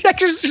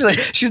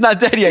 she's not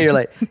dead yet. You're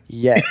like,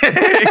 yeah.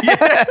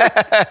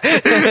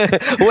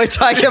 Wait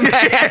till I get my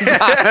hands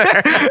on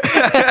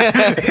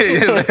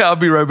her. I'll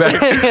be right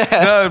back.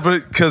 No,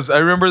 but because I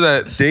remember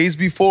that days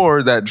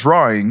before that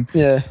drawing,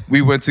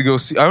 we went to go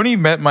see. I only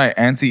met my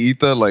Auntie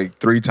Etha like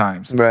 3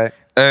 times, right?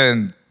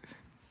 And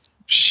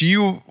she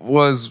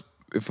was.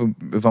 If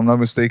I'm not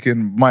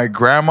mistaken, my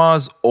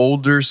grandma's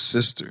older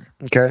sister.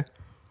 Okay.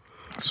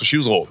 So she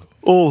was old.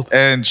 Old.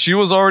 And she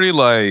was already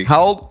like...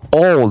 How old?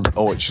 Old.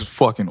 Oh, she's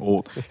fucking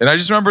old. And I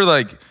just remember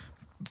like...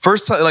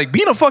 First time, like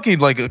being a fucking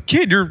like a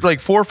kid, you're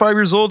like 4 or 5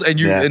 years old, and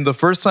and the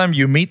first time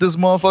you meet this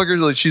motherfucker,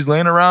 like she's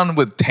laying around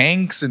with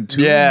tanks and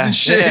tubes and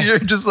shit. Yeah. You're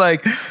just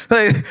like,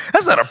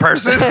 that's not a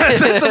person,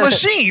 that's a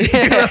machine.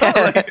 You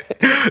know?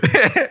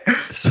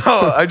 So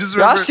I just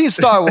remember. I've seen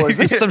Star Wars.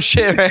 This is some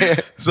shit right here.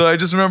 So I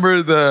just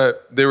remember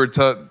that they were.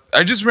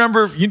 I just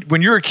remember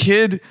when you're a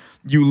kid,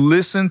 you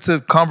listen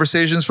to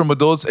conversations from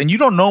adults, and you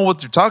don't know what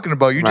they're talking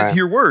about. You just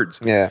hear words.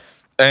 Yeah.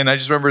 And I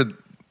just remember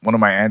one of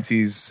my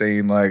aunties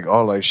saying like,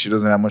 oh, like she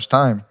doesn't have much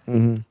time.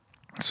 Mm-hmm.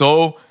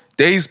 So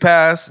days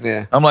pass.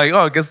 Yeah. I'm like,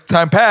 oh, I guess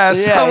time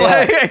passed. Yeah,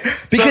 like,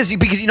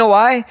 because you know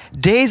why?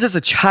 Days as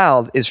a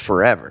child is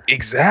forever.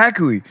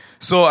 Exactly.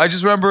 So I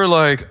just remember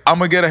like, I'm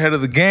gonna get ahead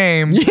of the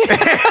game. Yeah.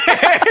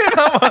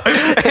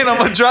 and I'm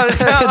gonna draw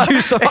this out.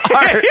 Do some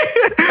art.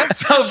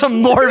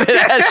 Some morbid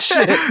ass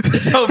shit.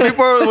 So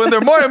people, when they're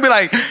more, be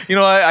like, you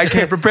know, I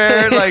came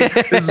prepared. Like,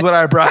 this is what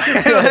I brought.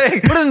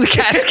 Like, put it in the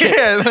casket.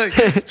 Yeah.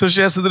 Like, so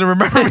she has something to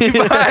remember me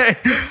by.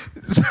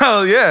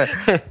 So yeah.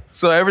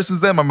 So ever since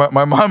then,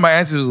 my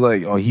answer was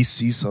like, oh, he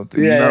sees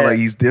something. Yeah, like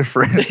he's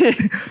different.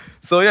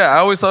 So yeah, I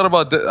always thought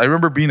about that. I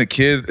remember being a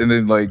kid and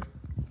then like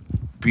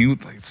being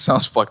with, like, it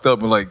sounds fucked up,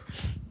 but like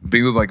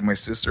being with like my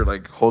sister,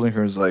 like holding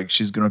her is like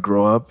she's gonna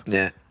grow up.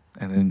 Yeah.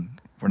 And then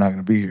we're not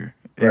gonna be here.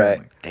 Yeah, Right.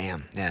 like,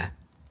 Damn. Yeah.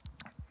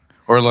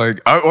 or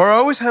like I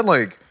always had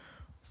like,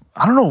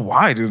 I don't know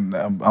why, dude.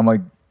 I'm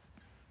like,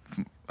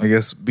 I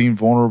guess being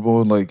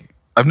vulnerable. Like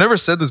I've never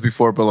said this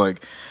before, but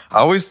like I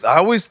always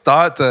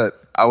thought that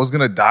I was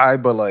gonna die,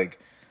 but like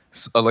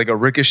a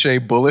ricochet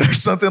bullet or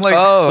something, like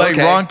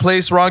okay. wrong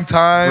place, wrong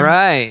time,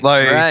 Right.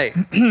 Like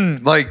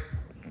like,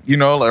 you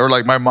know, or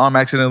like my mom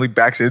accidentally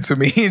backs into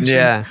me and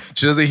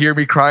she doesn't hear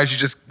me cry, she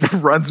just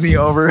runs me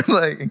over.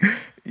 Like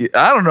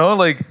I don't know,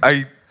 like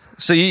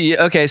So you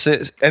okay?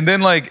 So and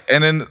then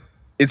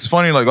it's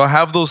funny, like I'll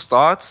have those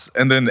thoughts,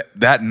 and then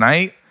that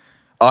night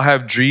I'll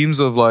have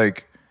dreams of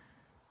like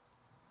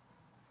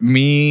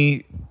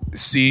me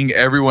seeing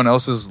everyone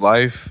else's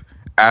life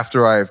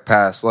after I've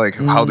passed, like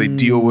how they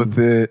deal with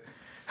it,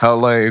 how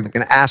like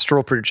an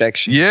astral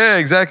projection. Yeah,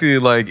 exactly.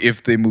 Like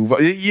if they move,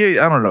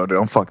 yeah, I don't know, dude.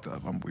 I'm fucked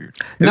up. I'm weird.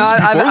 No, This is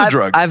before the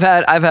drugs. I've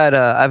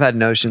had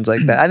notions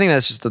like that. I think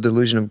that's just the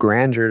delusion of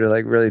grandeur to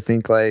like really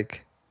think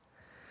like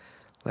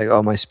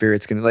oh, my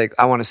spirit's gonna like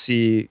I want to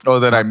see.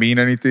 Oh, that I mean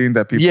anything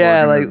that people.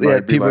 Yeah, are gonna,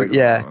 like people. like,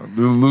 yeah,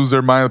 lose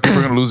their mind. People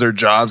are gonna lose their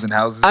jobs and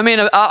houses. I mean,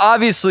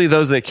 obviously,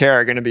 those that care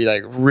are gonna be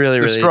like really,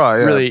 distraught.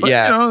 really, But,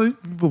 yeah. You know,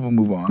 people will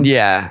move on.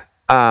 Yeah.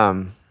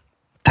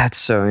 That's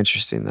so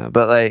interesting though.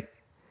 But like,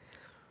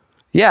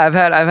 yeah, I've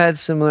had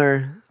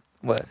similar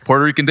what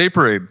Puerto Rican Day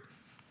Parade.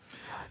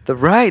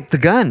 the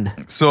gun.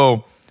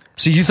 So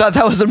you thought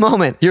that was the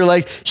moment. You're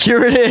like,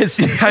 here it is.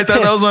 I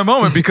thought that was my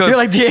moment because you're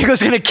like,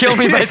 Diego's gonna kill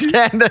me by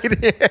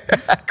standing here.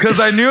 Because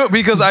I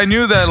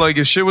knew that like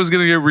if shit was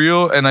gonna get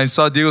real, and I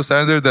saw Diego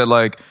standing there, that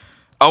like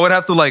I would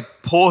have to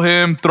like pull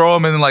him, throw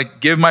him, and then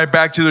like give my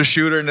back to the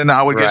shooter, and then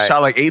I would get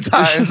shot like 8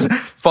 times,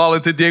 fall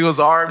into Diego's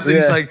arms, and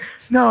he's like,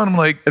 no, and I'm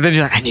like, and then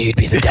you're like, I knew you'd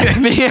be the death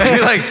of me. and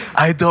you're like,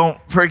 I don't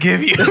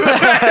forgive you.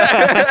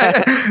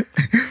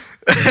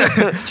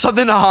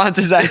 Something to haunt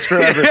his ass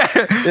forever.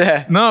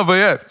 Yeah. No, but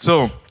yeah.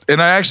 So,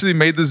 and I actually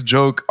made this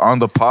joke on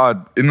the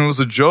pod, and it was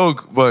a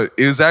joke, but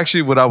it was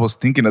actually what I was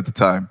thinking at the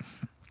time.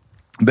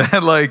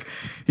 That like,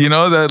 you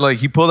know, that like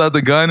he pulled out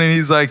the gun and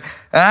he's like,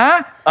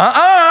 and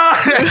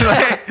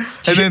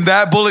then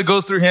that bullet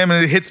goes through him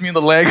and it hits me in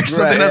the leg or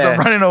something as I'm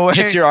running away.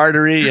 Hits your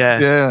artery.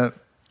 Yeah.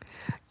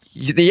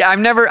 Yeah. I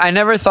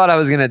never thought I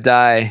was gonna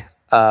die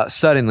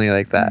suddenly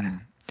like that.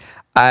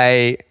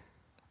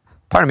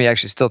 Part of me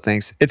actually still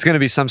thinks it's gonna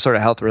be some sort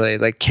of health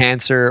related, like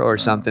cancer or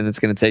something that's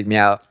gonna take me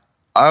out.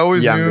 I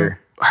always younger.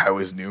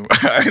 knew.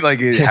 Like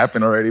it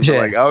happened already, but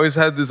like I always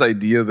had this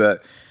idea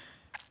that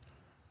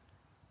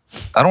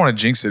I don't want to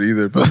jinx it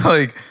either, but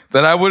like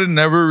that I would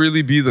never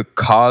really be the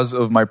cause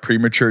of my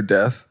premature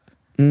death.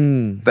 That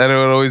it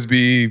would always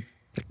be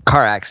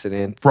car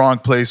accident, wrong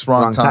place,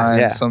 wrong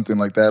time, something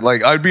like that.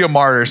 Like I'd be a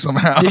martyr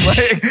somehow.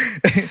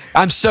 Like,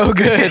 I'm so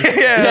good.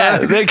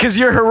 Yeah, because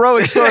your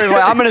heroic story.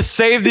 Like, I'm gonna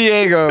save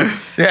Diego.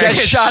 Get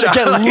shot.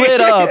 Get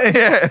lit up.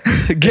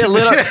 Get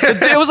lit up.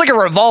 It was like a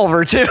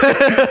revolver too.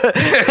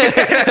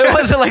 It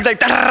wasn't like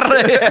that.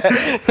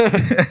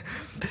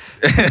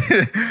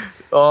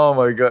 Oh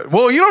my god.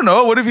 Well, you don't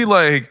know. What if he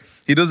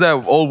does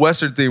that old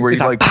Western thing where he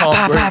like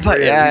palms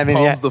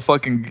the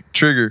fucking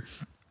trigger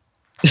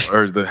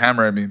or the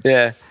hammer? I mean,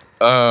 yeah.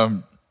 I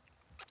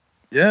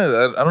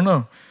don't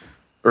know.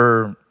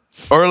 Or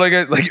like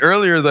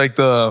earlier, like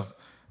the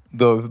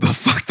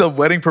fucked up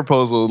wedding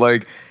proposal.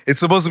 Like it's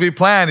supposed to be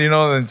planned, you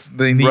know. And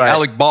then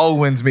Alec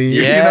Baldwin's me.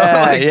 Yeah, you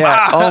know, like,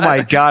 yeah. Oh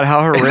my god,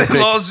 how horrific!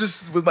 I was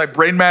just with my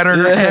brain matter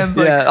in her hands,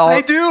 like,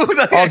 hey, dude,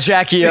 all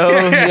Jackie O.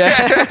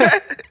 Yeah.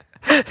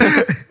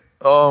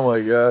 Oh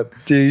my god,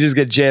 dude, you just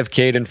get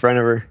JFK'd in front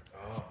of her.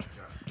 Oh my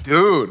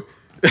god,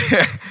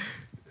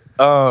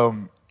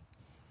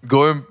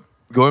 dude.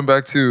 Going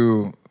back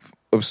to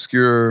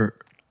obscure.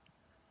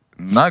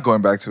 Not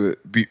going back to it.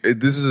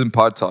 This is in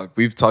Pod Talk.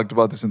 We've talked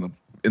about this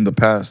in the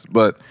past,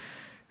 but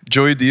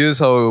Joey Diaz,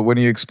 how when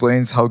he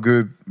explains how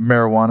good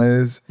marijuana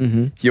is,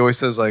 he always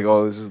says like,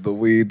 "Oh, this is the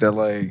weed that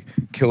like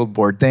killed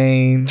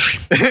Bourdain."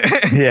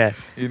 Yeah,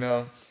 you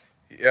know,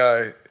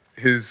 yeah.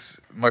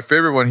 My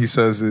favorite one he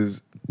says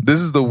is, "This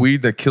is the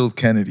weed that killed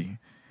Kennedy.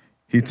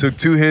 He took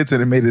 2 hits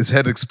and it made his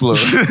head explode."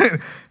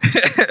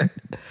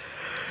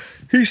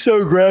 He's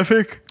so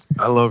graphic.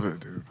 I love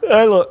it, dude.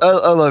 I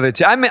love it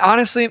too. I mean,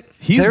 honestly,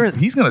 he's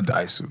gonna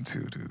die soon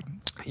too, dude.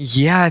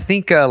 Yeah, I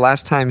think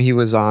last time he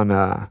was on,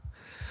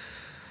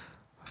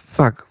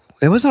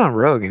 it wasn't on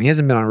Rogan. He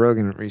hasn't been on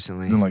Rogan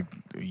recently. In like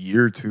a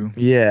year or 2.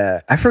 Yeah,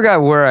 I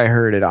forgot where I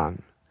heard it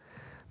on,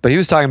 but he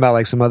was talking about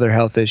like some other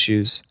health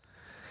issues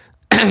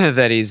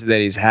that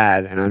he's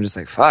had, and I'm just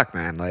like, fuck,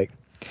 man, like,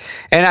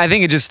 and I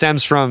think it just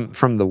stems from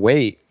the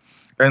weight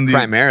and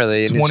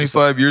primarily.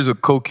 25 years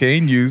of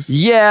cocaine use.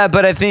 Yeah,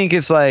 but I think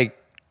it's like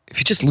if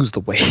you just lose the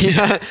weight.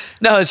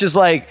 No, it's just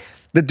like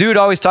the dude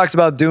always talks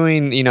about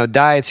doing, you know,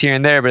 diets here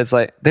and there, but it's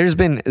like there's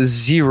been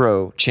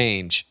zero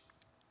change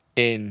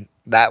in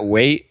that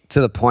weight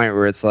to the point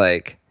where it's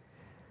like,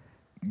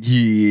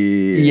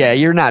 yeah,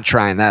 you're not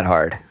trying that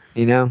hard,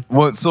 you know?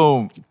 What?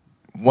 So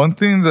one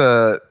thing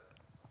that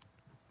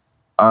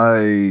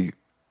I've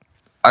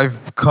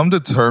come to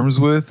terms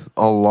with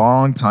a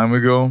long time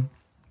ago,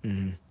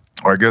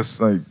 or I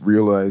guess I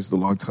realized a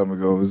long time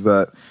ago, is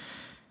that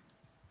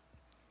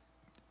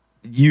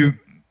you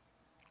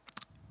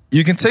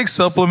can take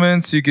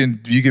supplements, you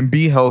can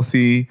be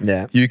healthy,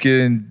 you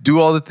can do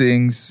all the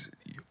things,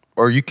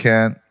 or you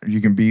can't. You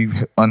can be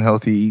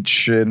unhealthy, eat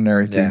shit and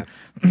everything.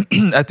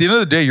 Yeah. At the end of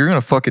the day, you're gonna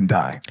fucking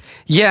die.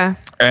 Yeah.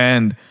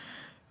 And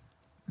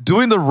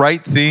doing the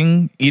right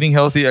thing, eating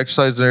healthy,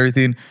 exercise and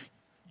everything,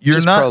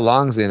 just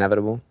prolongs the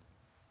inevitable.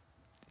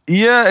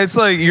 Yeah, it's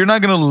like you're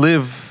not gonna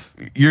live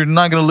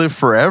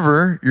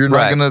forever. You're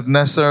not gonna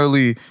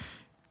necessarily,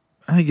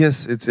 I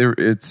guess it's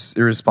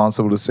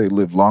irresponsible to say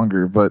live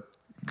longer, but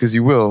because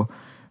you will.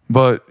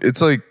 But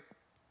it's like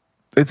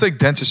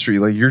dentistry.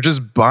 Like you're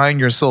just buying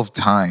yourself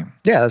time.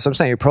 Yeah, that's what I'm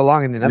saying. You're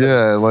prolonging the inevitable.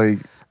 Yeah, like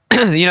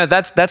you know,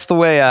 that's the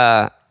way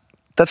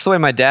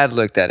my dad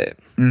looked at it.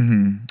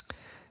 Mm-hmm.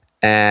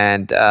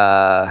 And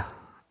the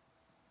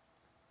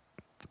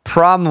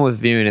problem with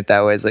viewing it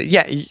that way is like,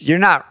 yeah, you're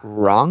not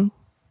wrong,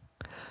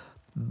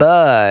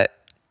 but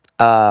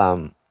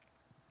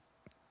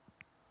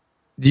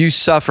you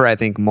suffer, I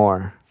think,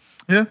 more.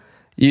 Yeah.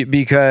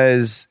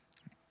 Because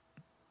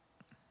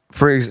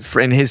for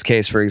in his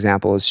case, for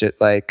example, it's just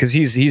like, because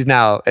he's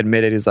now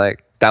admitted, he's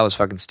like, that was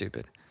fucking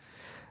stupid,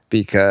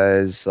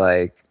 because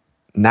like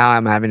now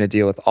I'm having to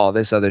deal with all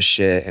this other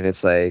shit, and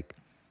it's like,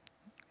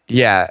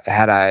 yeah,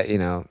 had I, you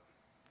know,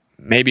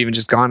 maybe even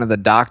just gone to the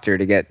doctor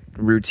to get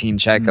routine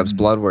checkups,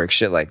 blood work,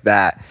 shit like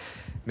that,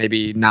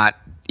 maybe not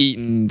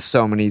eaten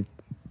so many,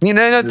 you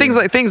know, things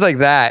like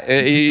that.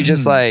 You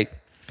just like,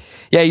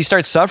 yeah, you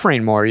start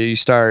suffering more. You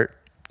start,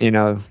 you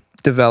know,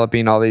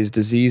 developing all these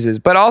diseases.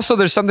 But also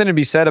there's something to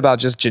be said about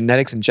just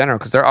genetics in general,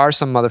 because there are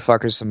some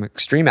motherfuckers, some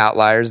extreme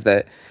outliers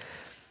that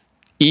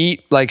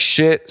eat like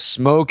shit,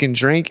 smoke and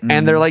drink,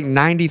 and they're like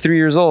 93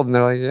 years old, and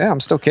they're like, yeah,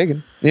 I'm still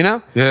kicking, you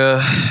know?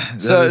 Yeah.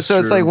 So it's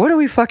like, what do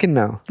we fucking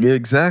know? Yeah,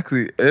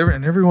 exactly.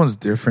 And everyone's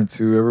different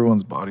too.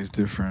 Everyone's body's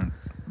different.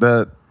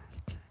 That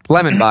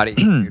lemon body,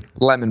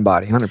 lemon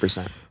body,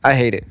 100%. I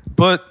hate it.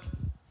 But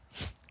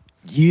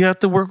you have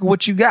to work with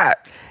what you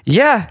got.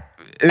 Yeah.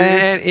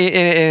 And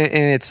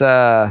it's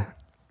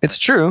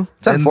true.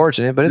 It's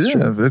unfortunate, but it's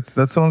true. That's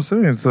what I'm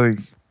saying. It's like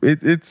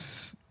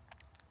it's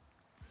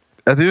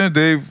at the end of the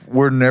day,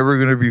 we're never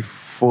gonna be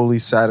fully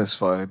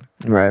satisfied.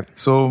 Right.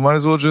 So might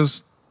as well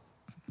just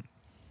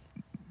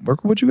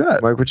work with what you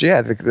got. Work with what you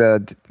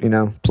got. You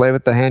know, play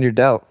with the hand you're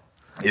dealt.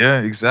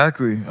 Yeah,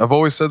 exactly. I've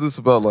always said this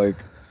about like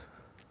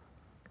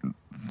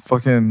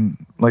fucking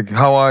like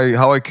how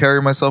I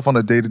carry myself on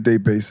a day-to-day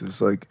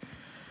basis. Like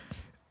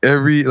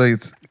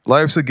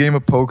life's a game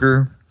of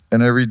poker,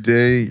 and every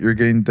day you're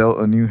getting dealt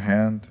a new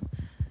hand.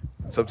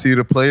 It's up to you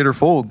to play it or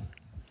fold,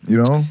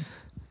 you know?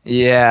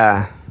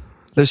 Yeah.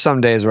 There's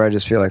some days where I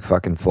just feel like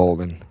fucking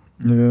folding.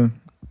 Yeah.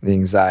 The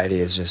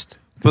anxiety is just...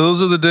 But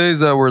those are the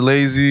days that we're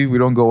lazy, we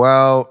don't go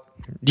out.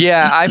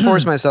 Yeah, I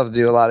force myself to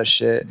do a lot of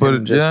shit.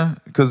 But yeah,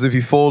 because if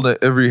you fold at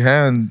every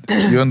hand,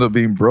 you end up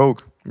being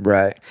broke.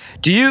 Right.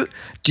 Do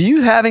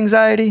you have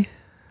anxiety?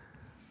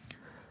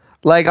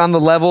 Like on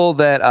the level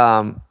that...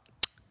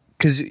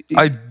 Because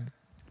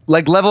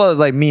level of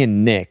like me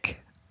and Nick,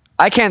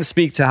 I can't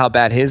speak to how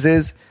bad his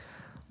is,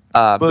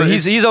 but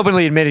he's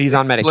openly admitted he's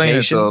on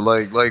medication. It though.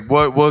 Like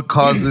what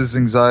causes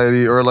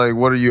anxiety, or like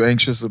what are you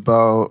anxious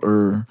about?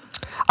 Or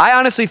I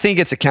honestly think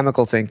it's a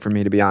chemical thing for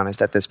me, to be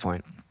honest, at this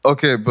point.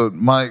 Okay, but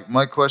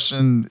my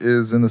question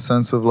is in the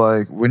sense of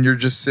like when you're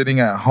just sitting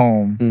at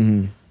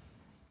home,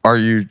 are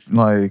you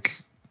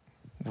like,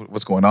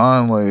 what's going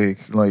on? Like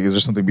is there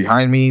something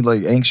behind me?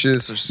 Like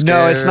anxious or scared?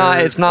 No, it's not.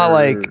 It's not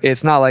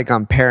like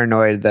I'm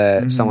paranoid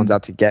that someone's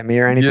out to get me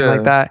or anything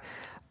like that.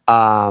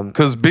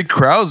 Because big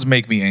crowds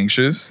make me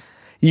anxious.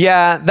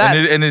 Yeah,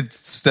 and it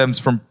stems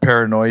from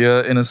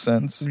paranoia in a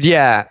sense.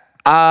 Yeah.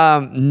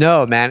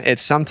 No, man.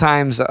 It's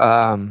sometimes.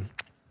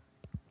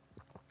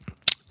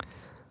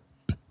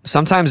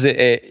 Sometimes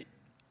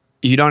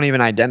you don't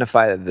even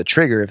identify the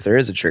trigger if there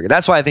is a trigger.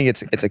 That's why I think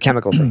it's a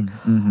chemical thing.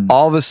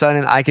 All of a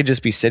sudden, I could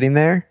just be sitting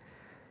there,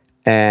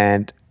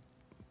 and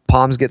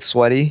palms get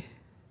sweaty,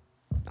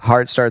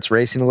 heart starts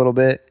racing a little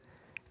bit,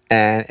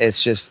 and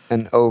it's just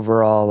an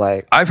overall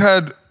like... I've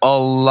had a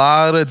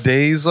lot of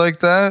days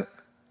like that,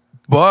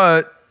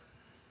 but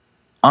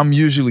I'm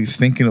usually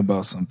thinking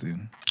about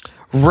something.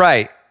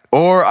 Right.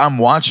 Or I'm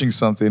watching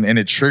something and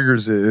it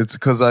triggers it. It's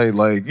because I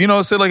like, you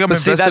know, say like I'm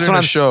invested in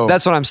a show.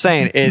 That's what I'm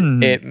saying.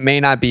 It may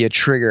not be a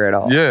trigger at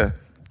all. Yeah.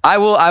 I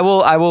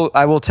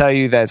will tell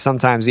you that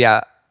sometimes,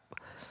 yeah.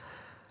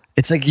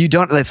 It's like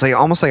it's like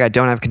almost like I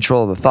don't have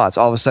control of the thoughts.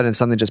 All of a sudden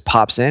something just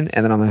pops in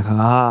and then I'm like,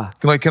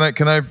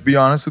 Can I be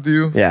honest with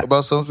you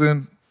about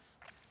something?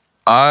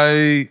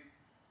 I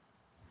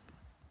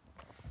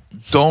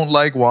don't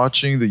like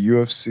watching the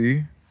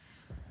UFC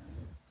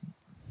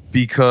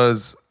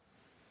because,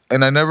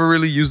 and I never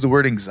really use the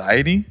word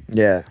anxiety.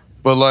 Yeah.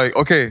 But like,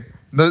 okay,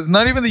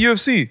 not even the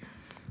UFC.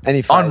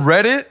 Any fight. On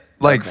Reddit,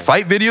 like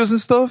fight videos and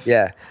stuff.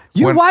 Yeah,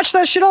 you watch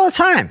that shit all the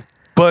time.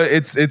 But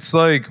it's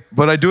like,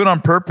 but I do it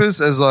on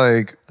purpose as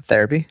like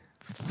therapy,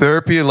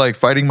 like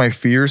fighting my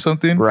fear or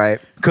something.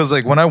 Right. Because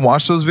like when I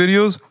watch those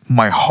videos,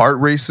 my heart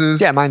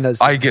races. Yeah, mine does.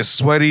 I get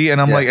sweaty,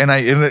 and I'm like, and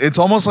it's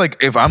almost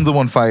like if I'm the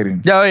one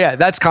fighting. Oh yeah,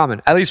 that's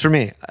common. At least for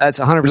me, that's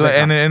 100%.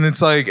 And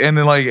it's like, and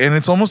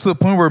it's almost to the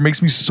point where it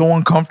makes me so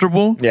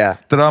uncomfortable. Yeah.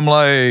 That I'm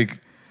like,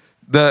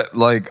 that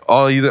like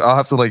I'll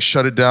have to like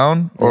shut it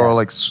down or I'll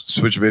like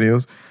switch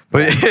videos.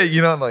 But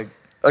you know, like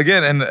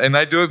again, and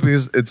I do it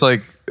because it's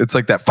like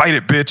that fight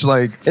it, bitch.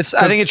 Like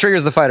I think it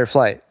triggers the fight or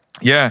flight.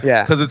 Yeah.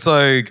 Because it's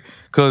like,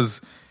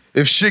 because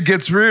if shit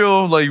gets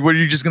real, like, what are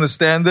you just gonna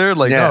stand there?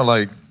 Like, no,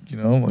 like, you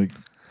know, like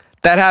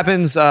that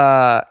happens,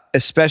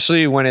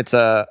 especially when it's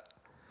the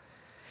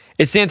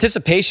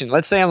anticipation.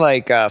 Let's say I'm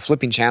like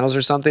flipping channels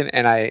or something,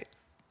 and I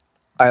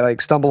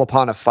like stumble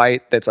upon a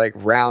fight that's like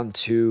round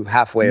 2,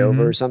 halfway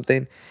over or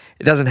something.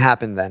 It doesn't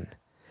happen then,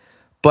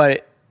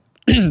 but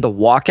the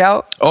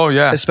walkout,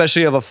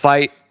 especially of a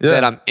fight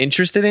that I'm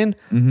interested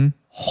in.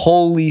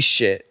 Holy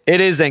shit. It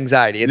is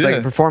anxiety. It's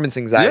like performance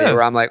anxiety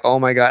where I'm like, oh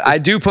my God. I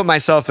do put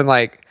myself in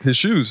like his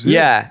shoes.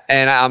 Yeah.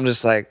 And I'm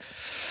just like,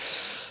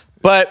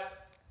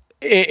 but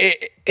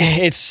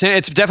it's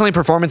definitely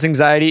performance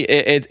anxiety.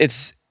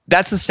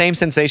 That's the same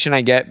sensation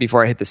I get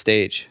before I hit the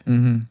stage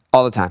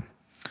all the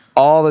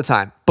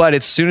time. But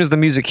as soon as the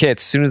music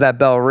hits, as soon as that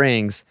bell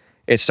rings,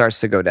 it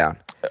starts to go down.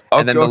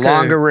 And then the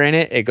longer we're in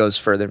it, it goes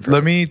further and further.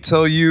 Let me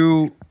tell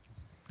you,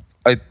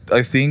 I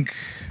think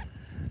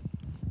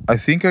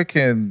I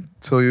can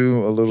tell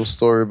you a little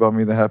story about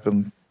me that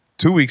happened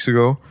 2 weeks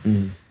ago.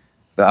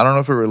 That I don't know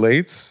if it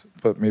relates,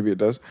 but maybe it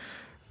does.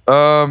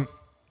 I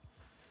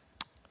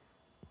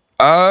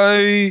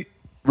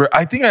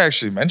think I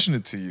actually mentioned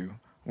it to you,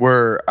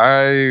 where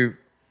I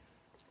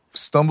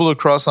stumbled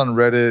across on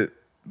Reddit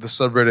the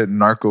subreddit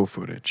narco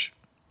footage.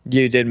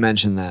 You did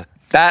mention that.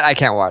 That I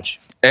can't watch.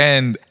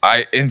 And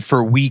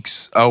for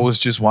weeks I was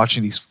just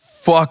watching these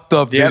fucked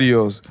up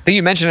videos. I think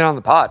you mentioned it on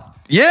the pod.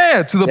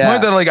 Yeah, to the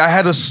point that like I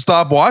had to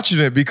stop watching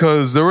it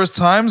because there was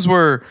times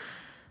where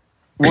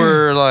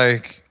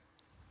like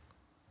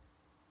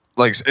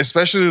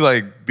especially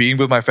like being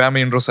with my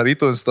family in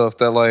Rosarito and stuff,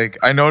 that like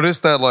I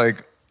noticed that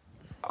like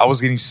I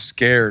was getting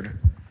scared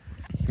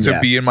to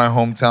be in my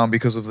hometown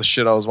because of the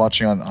shit I was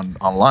watching on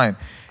online.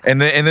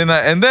 And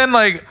then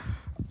like,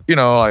 you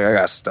know, like I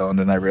got stoned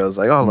and I realized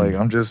like, oh, like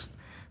I'm just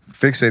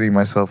fixating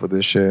myself with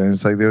this shit. And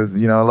it's like there's,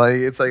 you know, like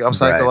it's like I'm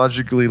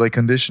psychologically like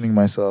conditioning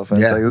myself. And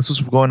it's like this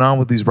is what's going on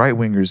with these right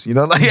wingers, you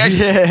know, like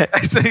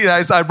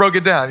I broke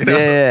it down, you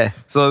know.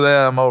 So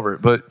I'm over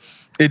it. But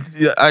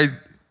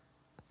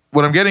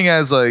what I'm getting at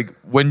is like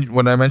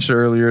when I mentioned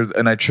earlier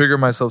and I trigger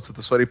myself to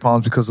the sweaty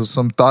palms because of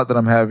some thought that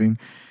I'm having.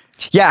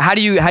 Yeah, how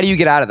do you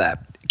get out of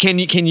that? Can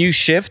you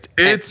shift?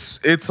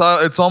 It's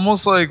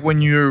almost like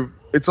when you've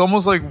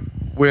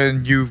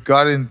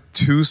gotten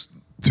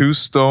too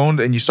stoned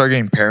and you start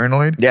getting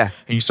paranoid. Yeah.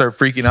 And you start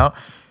freaking out.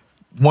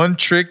 One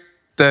trick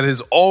that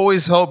has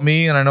always helped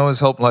me, and I know has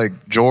helped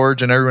like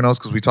George and everyone else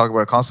because we talk about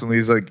it constantly,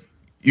 is like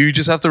you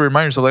just have to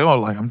remind yourself like, oh,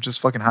 like I'm just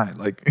fucking high.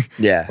 Like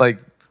like.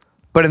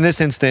 But in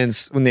this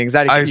instance, when the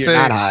anxiety hits you,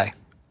 you're not high.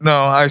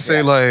 No, I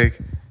say like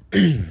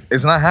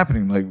it's not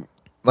happening. Like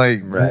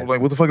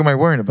what the fuck am I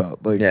worrying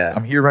about? Like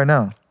I'm here right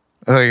now.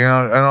 Like, you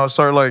know, and I'll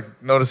start like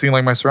noticing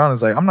like my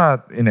surroundings. Like I'm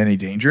not in any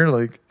danger.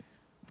 Like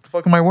what the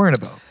fuck am I worrying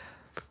about?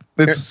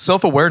 It's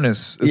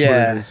self-awareness is what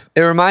it is.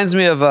 It reminds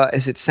me of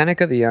is it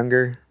Seneca the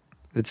Younger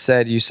that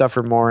said you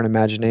suffer more in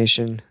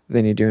imagination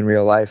than you do in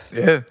real life?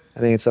 Yeah. I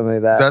think it's something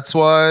like that. That's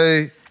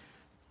why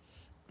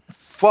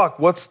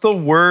what's the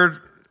word?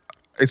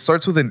 It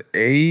starts with an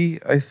A,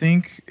 I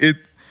think.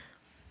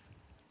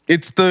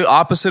 It's the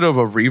opposite of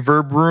a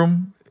reverb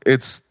room.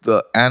 It's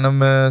the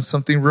anima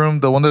something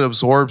room, the one that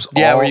absorbs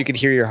all. Yeah, where you can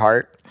hear your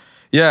heart.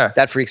 Yeah.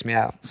 That freaks me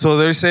out. So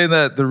they're saying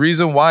that the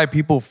reason why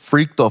people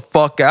freak the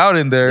fuck out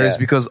in there is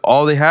because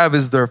all they have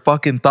is their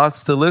fucking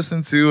thoughts to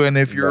listen to. And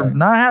if you're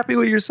not happy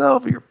with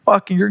yourself, you're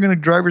going to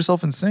drive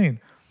yourself insane.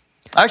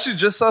 I actually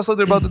just saw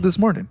something about that this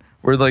morning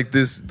where like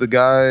the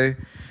guy,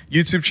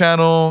 YouTube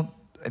channel,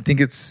 I think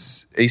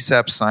it's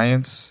ASAP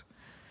Science.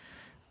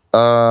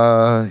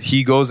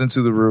 He goes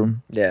into the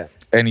room. Yeah.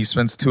 And he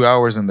spends 2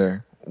 hours in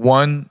there.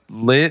 One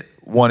lit,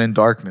 one in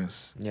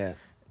darkness. Yeah.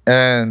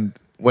 And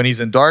when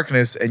he's in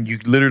darkness and you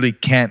literally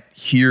can't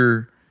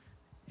hear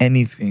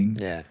anything.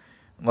 Yeah.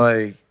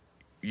 Like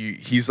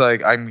he's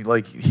like, I'm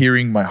like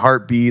hearing my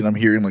heartbeat. I'm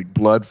hearing like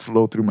blood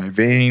flow through my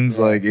veins.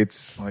 Yeah. Like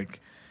it's like,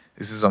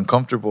 this is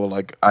uncomfortable.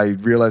 Like I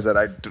realize that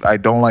I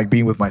don't like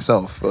being with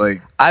myself.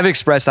 Like I've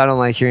expressed I don't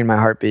like hearing my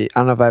heartbeat.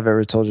 I don't know if I've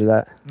ever told you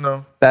that.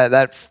 No.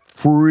 That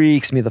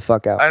freaks me the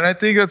fuck out. And I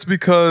think that's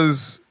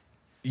because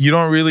you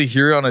don't really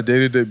hear it on a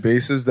day-to-day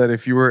basis, that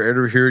if you were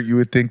ever hear it, you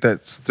would think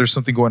that there's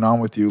something going on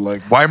with you.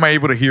 Like, why am I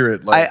able to hear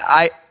it?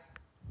 Like,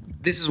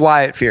 this is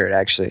why I fear it,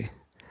 actually.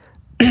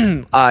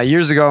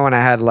 Years ago when I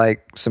had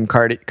like some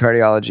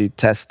cardiology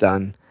tests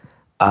done,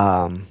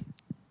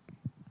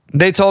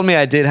 They told me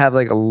I did have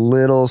like a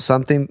little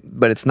something,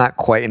 but it's not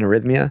quite an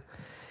arrhythmia.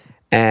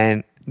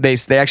 And they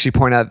actually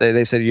point out that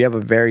they said you have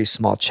a very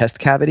small chest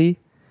cavity.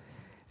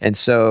 And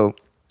so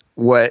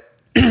what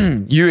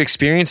you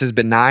experience is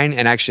benign,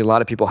 and actually a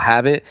lot of people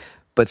have it.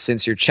 But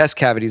since your chest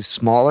cavity is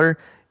smaller,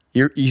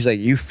 he's like,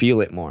 you feel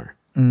it more.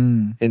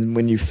 And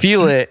when you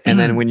feel it, and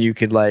then when you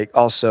could like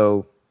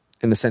also,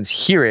 in a sense,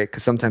 hear it,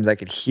 because sometimes I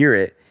could hear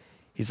it,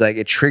 he's like,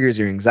 it triggers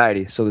your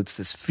anxiety. So it's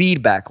this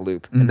feedback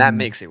loop, and that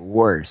makes it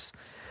worse.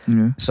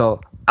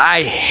 So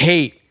I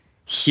hate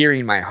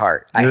hearing my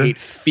heart. I hate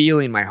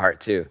feeling my heart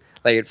too.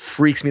 Like it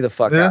freaks me the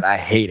fuck out. I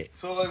hate it.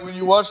 So like when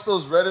you watch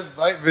those Reddit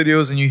fight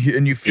videos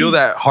and you feel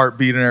that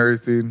heartbeat and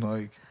everything,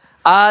 like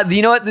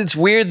you know what? It's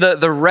weird. The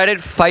Reddit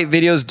fight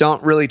videos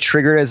don't really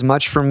trigger as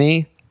much for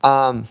me.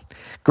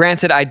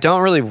 Granted, I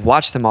don't really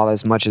watch them all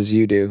as much as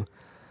you do.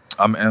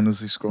 I'm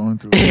endlessly scrolling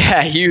through.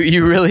 Yeah,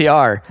 you really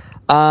are.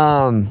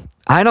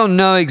 I don't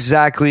know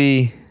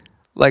exactly.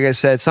 Like I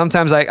said,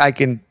 sometimes I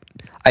can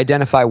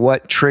identify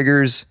what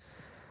triggers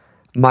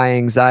my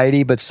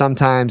anxiety, but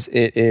sometimes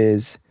it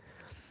is.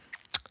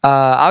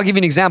 I'll give you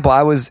an example.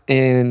 I was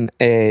in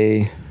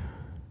I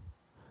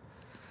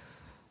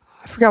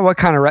forgot what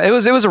kind of it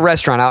was a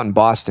restaurant out in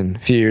Boston a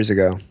few years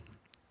ago,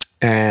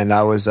 and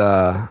I was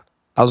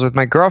with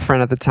my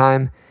girlfriend at the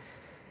time,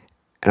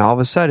 and all of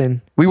a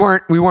sudden we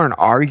weren't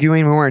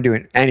arguing, we weren't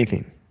doing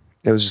anything.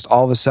 It was just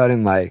all of a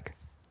sudden like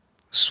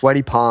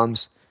sweaty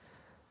palms,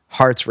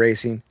 heart's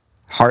racing,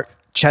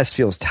 chest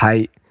feels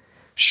tight,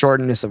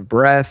 shortness of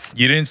breath.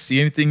 You didn't see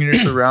anything in your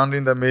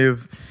surrounding that may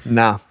have...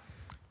 No.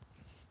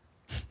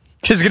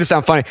 This is going to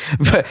sound funny,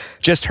 but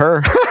just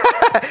her.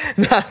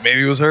 No.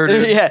 Maybe it was her,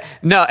 dude. Yeah.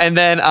 No, and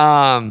then...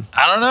 I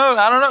don't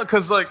know,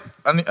 because like,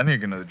 I need to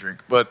get another drink,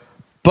 but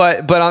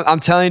I'm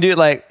telling you, dude,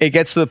 like, it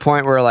gets to the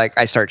point where like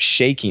I start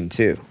shaking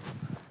too.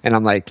 And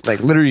I'm like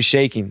literally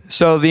shaking.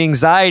 So the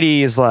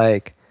anxiety is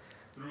like...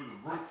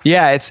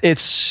 Yeah,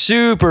 it's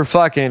super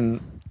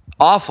fucking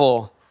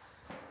awful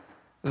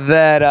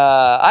that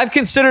I've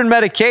considered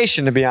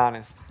medication, to be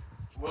honest.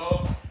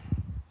 Well,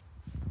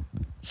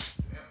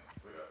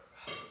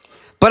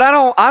 but I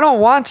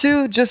don't want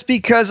to, just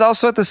because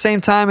also at the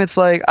same time it's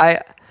like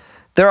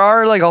there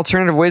are like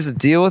alternative ways to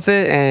deal with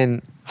it,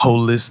 and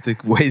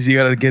holistic ways you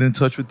gotta get in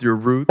touch with your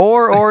roots,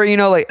 or you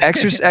know, like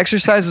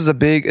exercise is a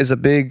big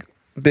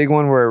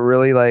one where it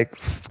really like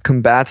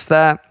combats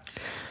that.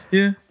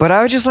 Yeah, but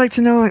I would just like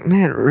to know, like,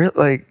 man,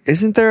 like,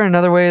 isn't there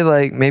another way,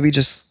 like maybe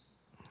just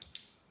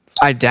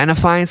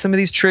identifying some of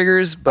these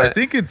triggers? But I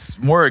think it's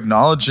more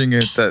acknowledging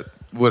it that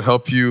would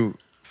help you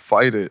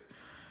fight it.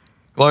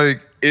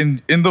 Like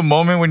in the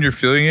moment when you're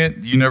feeling it,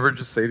 you never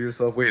just say to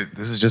yourself, "Wait,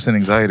 this is just an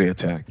anxiety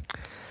attack."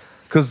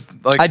 Because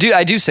like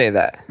I do say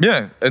that.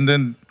 Yeah, and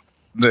then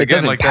it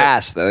doesn't like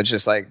pass though. It's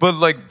just like, but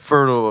like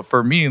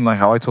for me, and like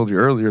how I told you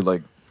earlier,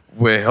 like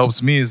what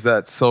helps me is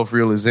that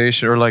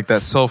self-realization, or like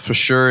that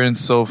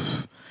self-assurance,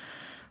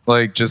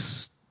 like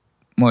just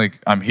like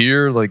I'm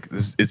here, like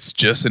it's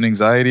just an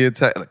anxiety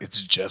attack. Like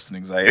it's just an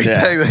anxiety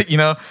attack, like, you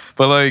know.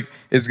 But like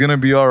it's gonna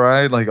be all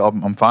right. Like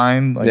I'm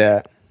fine. Like,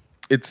 yeah,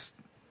 it's,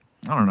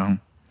 I don't know.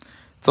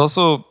 It's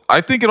also,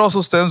 I think it also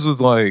stems with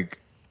like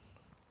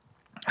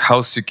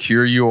how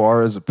secure you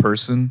are as a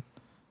person.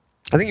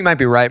 I think you might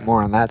be right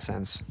more on that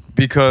sense.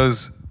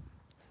 Because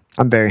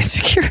I'm very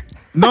insecure.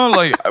 No,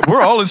 like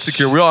we're all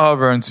insecure. We all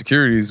have our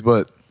insecurities,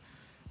 but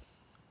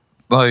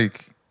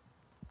like,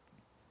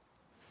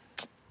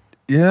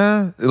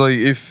 yeah, like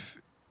if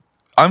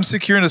I'm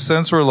secure in a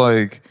sense where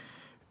like,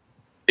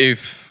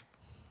 the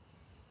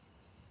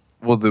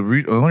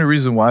only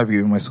reason why I've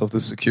given myself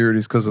this security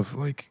is because of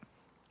like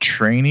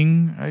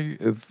training,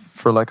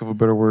 for lack of a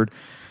better word,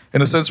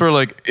 in a sense where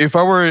like if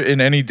I were in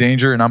any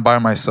danger and I'm by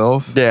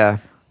myself, yeah,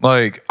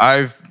 like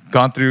I've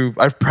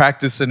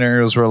practiced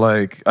scenarios where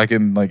like I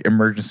can like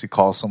emergency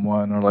call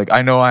someone, or like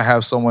I know I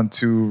have someone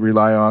to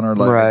rely on, or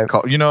like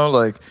call, you know,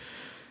 like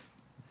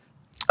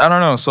I don't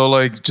know. So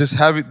like just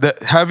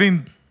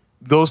having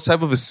those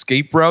type of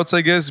escape routes,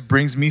 I guess,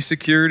 brings me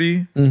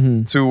security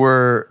to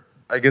where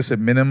I guess it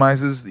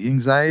minimizes the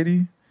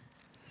anxiety.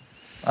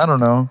 I don't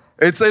know.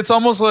 It's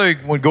almost like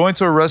when going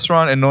to a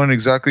restaurant and knowing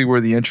exactly where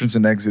the entrance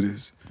and exit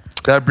is.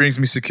 That brings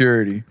me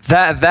security.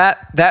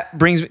 That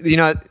brings me, you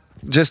know,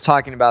 just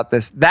talking about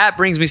this, that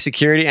brings me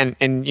security.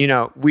 And you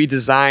know, we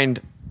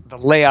designed the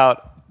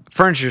layout,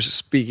 furniture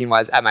speaking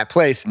wise, at my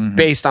place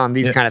based on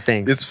these kind of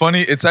things. It's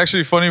funny. It's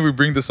actually funny we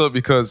bring this up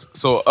because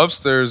so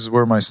upstairs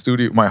where my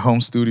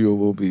home studio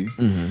will be,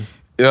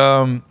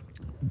 I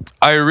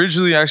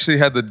originally actually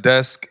had the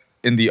desk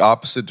in the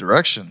opposite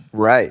direction.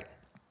 Right.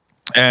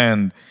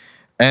 And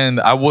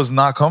I was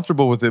not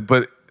comfortable with it,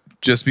 but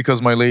just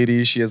because my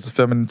lady, she has the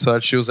feminine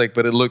touch, she was like,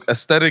 but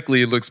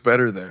aesthetically, it looks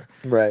better there.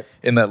 Right.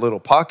 In that little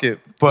pocket.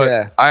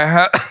 But I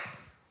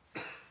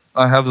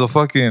have the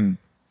fucking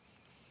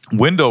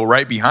window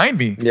right behind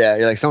me. Yeah,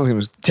 you're like, someone's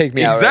going to take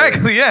me out.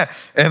 Exactly, yeah.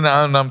 And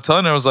I'm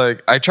telling her, I was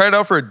like, I tried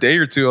out for a day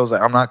or two. I was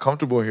like, I'm not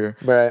comfortable here.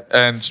 Right.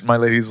 And my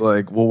lady's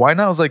like, well, why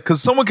not? I was like,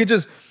 because someone could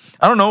just,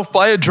 I don't know,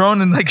 fly a drone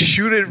and like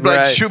shoot it,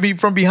 like shoot me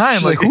from behind.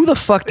 She's like, who the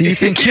fuck do you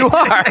think you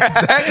are?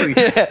 Exactly.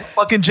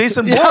 Fucking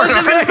Jason Bourne. Yeah, I was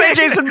just gonna say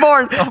Jason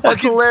Bourne.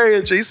 That's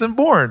hilarious. Jason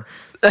Bourne.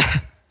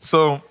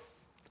 So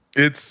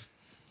it's,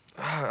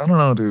 I don't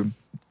know, dude.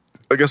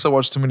 I guess I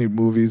watched too many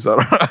movies. I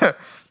don't know.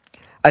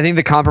 I think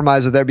the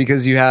compromise was there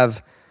because you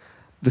have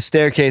the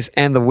staircase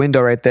and the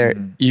window right there.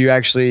 You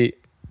actually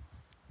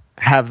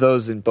have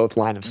those in both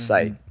line of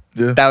sight.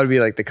 Yeah. That would be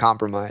like the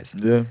compromise.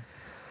 Yeah.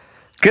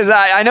 Because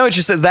I know what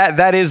you said.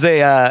 That is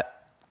it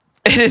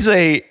is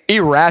a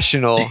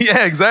irrational.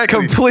 Yeah,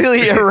 exactly.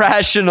 Completely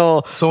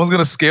irrational. Someone's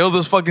gonna scale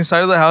this fucking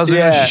side of the house.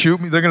 They're gonna shoot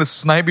me. They're gonna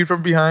snipe me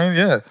from behind.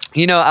 Yeah.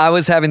 You know, I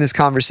was having this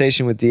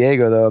conversation with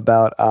Diego though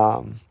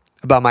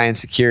about my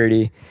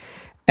insecurity,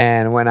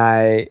 and when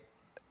I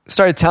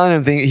started telling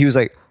him things, he was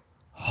like,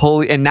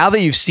 "Holy!" And now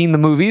that you've seen the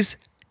movies,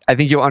 I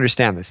think you'll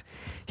understand this.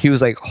 He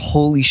was like,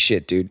 "Holy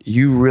shit, dude!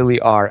 You really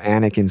are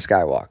Anakin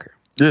Skywalker."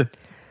 Yeah.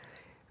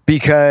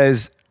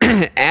 Because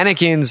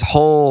Anakin's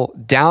whole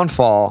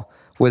downfall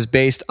was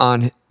based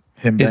on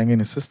him banging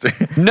his sister.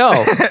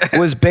 No,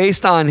 was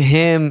based on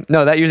him.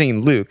 No, that you're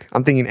thinking Luke.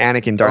 I'm thinking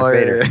Anakin, Darth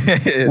Vader.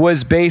 Yeah.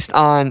 Was based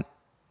on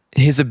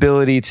his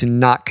ability to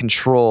not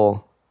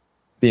control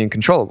the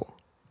uncontrollable.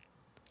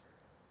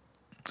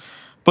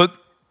 But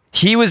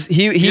he's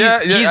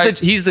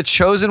the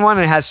chosen one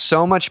and has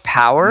so much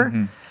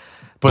power,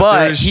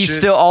 but he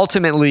still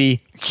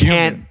ultimately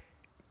can't.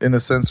 In a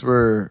sense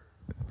where,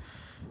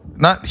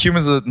 not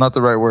human's not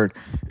the right word.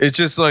 It's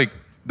just like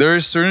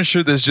there's certain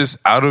shit that's just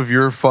out of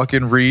your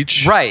fucking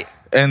reach, right?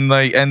 And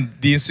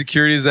the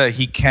insecurity is that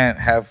he can't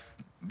have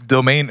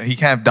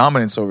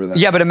dominance over that.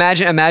 Yeah, but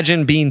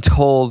imagine being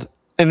told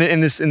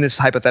in this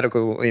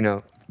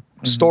hypothetical,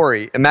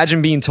 story.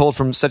 Imagine being told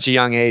from such a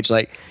young age,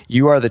 like,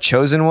 you are the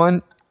chosen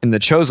one, and the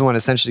chosen one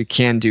essentially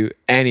can do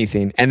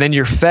anything, and then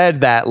you're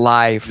fed that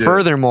lie.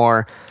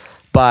 Furthermore,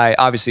 by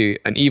obviously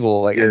an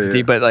evil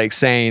entity, but like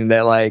saying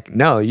that like,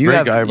 no, you Great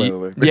have guy, by the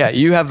way. Yeah,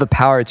 you have the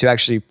power to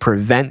actually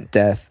prevent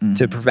death,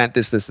 to prevent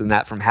this and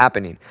that from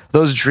happening.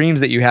 Those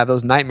dreams that you have,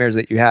 those nightmares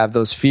that you have,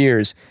 those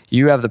fears,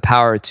 you have the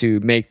power to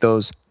make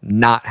those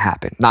not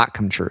happen, not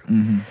come true.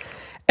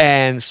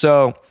 And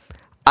so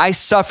I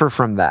suffer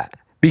from that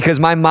because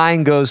my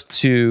mind goes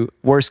to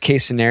worst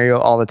case scenario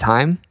all the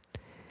time.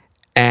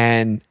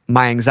 And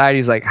my anxiety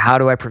is like, how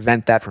do I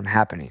prevent that from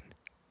happening?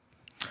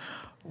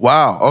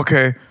 Wow.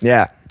 Okay.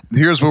 Yeah.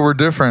 Here's where we're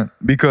different,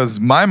 because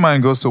my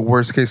mind goes to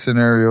worst case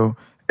scenario,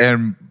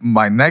 and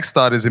my next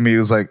thought is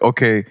immediately like,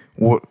 okay,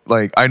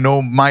 I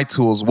know my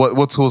tools,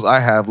 what tools I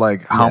have,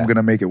 like how I'm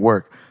gonna make it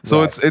work.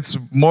 So it's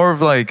more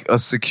of like a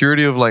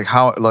security of like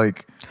how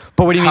like.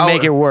 But what do you mean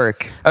make it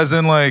work? As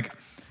in like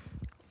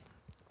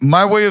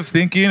my way of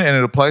thinking, and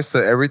it applies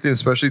to everything,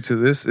 especially to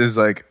this, is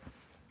like,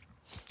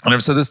 and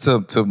I've said this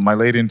to my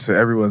lady and to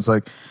everyone. It's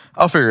like,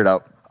 I'll figure it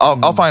out.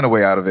 I'll find a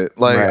way out of it.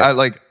 Like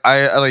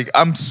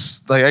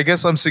I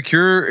guess I'm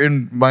secure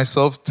in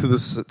myself to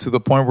the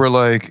point where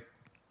like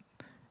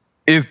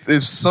if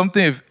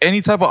any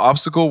type of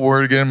obstacle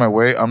were to get in my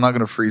way, I'm not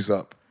gonna freeze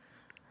up.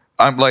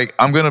 I'm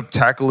gonna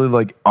tackle it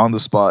like on the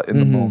spot in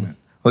the moment.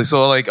 Like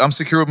so like I'm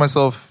secure with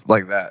myself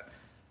like that.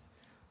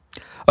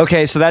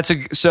 Okay, so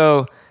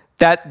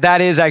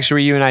that is actually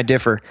where you and I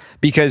differ,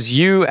 because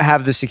you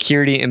have the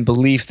security and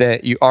belief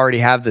that you already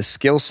have the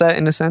skill set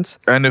in a sense.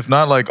 And if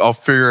not, like I'll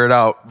figure it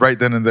out right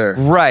then and there.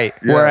 Right.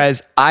 Yeah.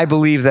 Whereas I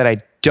believe that I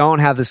don't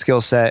have the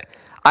skill set.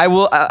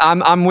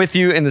 I'm with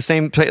you in the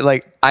same place.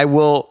 Like I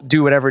will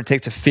do whatever it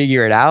takes to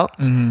figure it out.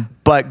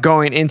 But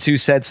going into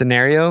said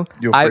scenario,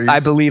 I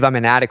believe I'm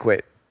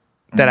inadequate,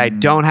 that I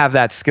don't have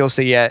that skill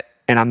set yet.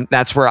 And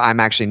that's where I'm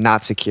actually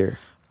not secure.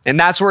 And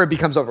that's where it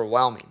becomes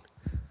overwhelming.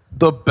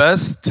 The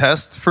best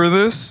test for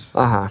this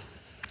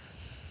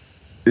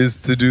is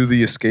to do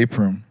the escape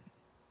room.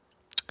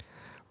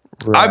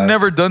 Right. I've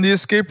never done the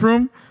escape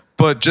room,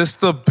 but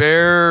just the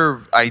bare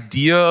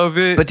idea of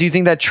it. But do you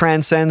think that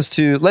transcends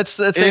to let's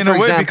say in for a way,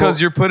 example, because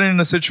you're put in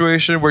a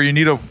situation where you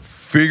need to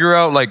figure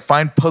out, like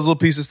find puzzle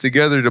pieces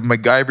together to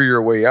MacGyver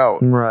your way out.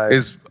 Right.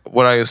 Is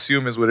what I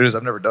assume is what it is.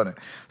 I've never done it.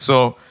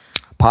 So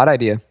pod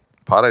idea.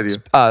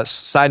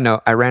 Side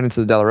note, I ran into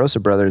the De La Rosa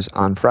brothers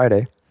on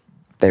Friday.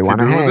 They want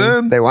to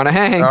hang. They want to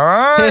hang. All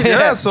right.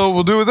 Yeah. So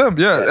we'll do it with them.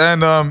 Yeah.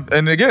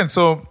 And again,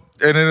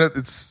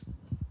 it's,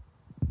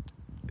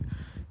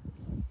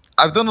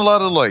 I've done a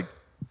lot of like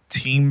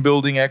team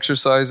building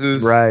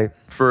exercises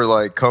for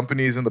like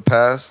companies in the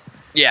past.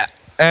 Yeah.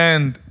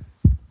 And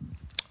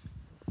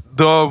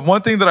the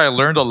one thing that I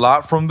learned a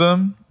lot from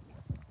them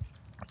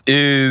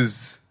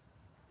is,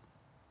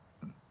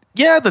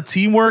 the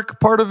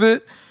teamwork part of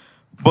it,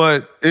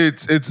 but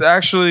it's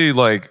actually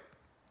like,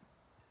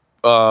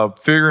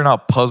 figuring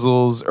out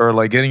puzzles or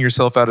like getting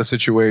yourself out of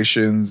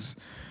situations.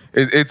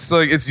 It's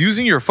like it's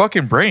using your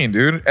fucking brain,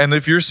 dude. And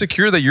if you're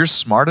secure that you're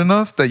smart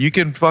enough that you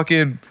can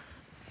fucking,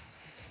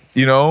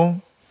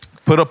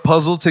 put a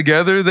puzzle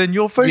together, then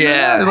you'll figure it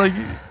out. Like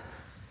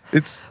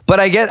it's. But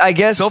I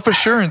guess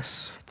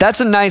self-assurance. I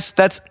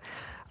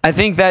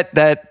think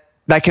that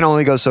that can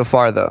only go so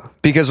far though,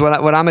 because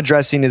what I'm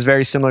addressing is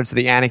very similar to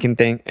the Anakin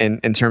thing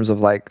in terms of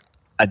like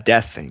a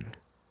death thing.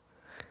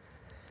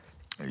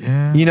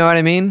 Yeah. You know what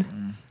I mean?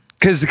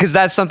 Because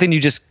that's something you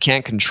just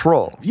can't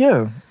control.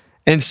 Yeah.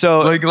 And so,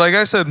 like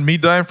I said, me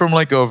dying from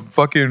like a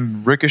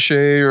fucking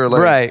ricochet or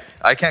like, right.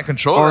 I can't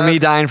control or that. me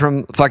dying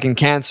from fucking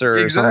cancer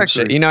or some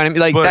shit. You know what I mean?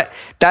 Like but,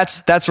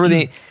 that's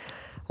really,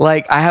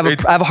 like I have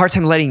a hard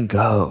time letting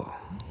go.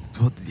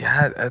 Well,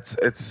 yeah,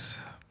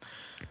 it's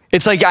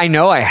like I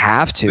know I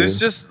have to. It's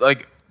just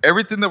like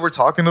everything that we're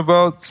talking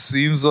about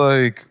seems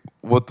like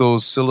what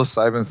those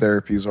psilocybin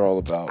therapies are all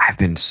about. I've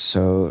been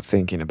so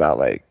thinking about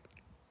like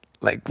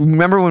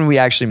remember when we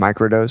actually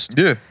microdosed?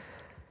 Yeah.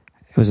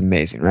 It was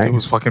amazing, right? It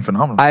was fucking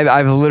phenomenal.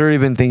 I've literally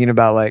been thinking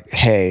about like,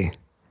 hey,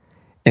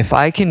 if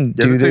I can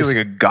do this, take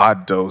like a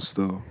god dose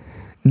though.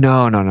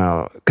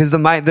 No, because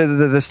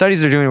the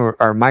studies they're doing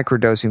are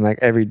microdosing like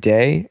every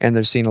day, and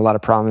they're seeing a lot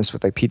of promise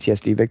with like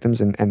PTSD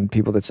victims and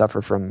people that suffer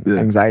from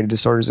anxiety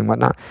disorders and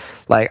whatnot.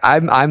 Like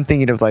I'm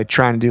thinking of like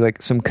trying to do like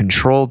some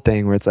controlled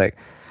thing where it's like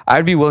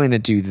I'd be willing to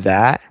do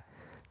that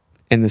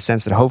in the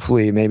sense that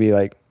hopefully maybe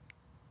like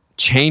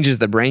changes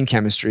the brain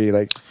chemistry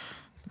like.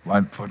 Why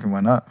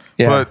not?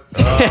 Yeah.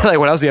 But like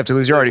what else do you have to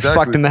lose? You're already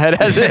fucked in the head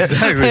as is.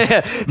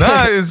 Exactly.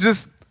 Nah, it's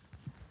just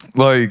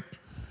like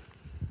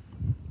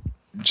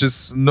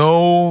just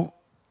know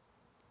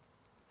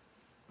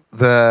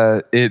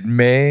that it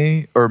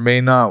may or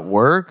may not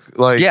work.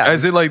 Like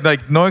as it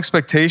like no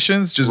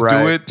expectations, just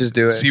do it. Just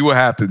do it. See what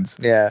happens.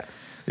 Yeah.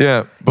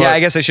 Yeah. But,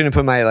 I guess I shouldn't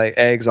put my like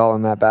eggs all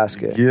in that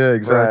basket. Yeah,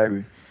 exactly.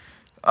 Right.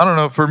 I don't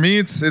know. For me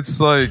it's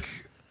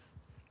like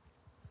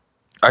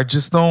I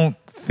just don't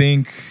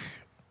think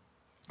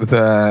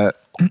that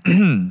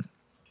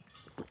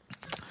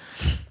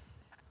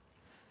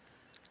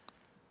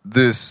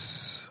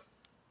this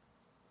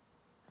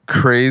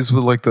craze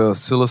with like the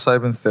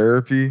psilocybin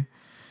therapy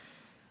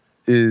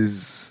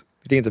is...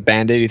 You think it's a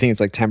Band-Aid? You think it's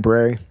like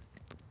temporary?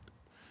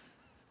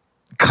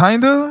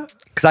 Kinda.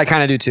 Because I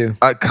kind of do too.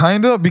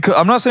 Kinda, because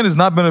I'm not saying it's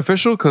not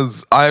beneficial,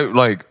 because I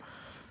like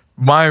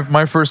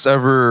my first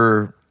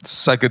ever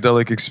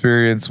psychedelic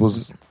experience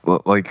was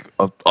like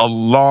a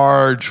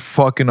large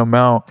fucking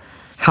amount.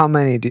 How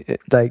many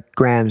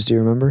grams do you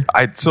remember?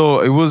 So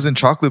it was in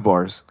chocolate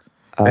bars,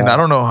 and I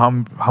don't know how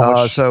much.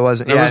 Oh, so it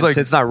wasn't. It was like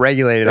it's not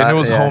regulated, and it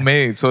was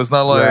homemade, so it's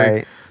not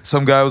like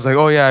some guy was like,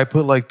 "Oh yeah, I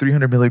put like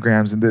 300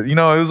 milligrams in this." You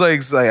know, it was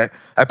like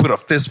I put a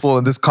fistful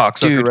in this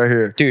cocksucker right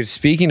here. Dude,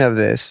 speaking of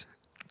this,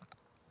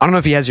 I don't know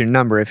if he has your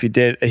number. If he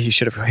did, he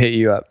should have hit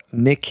you up.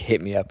 Nick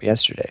hit me up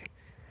yesterday.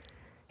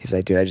 He's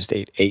like, dude, I just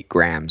ate 8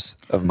 grams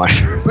of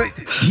mushrooms.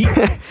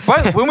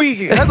 But when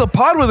we had the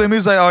pod with him,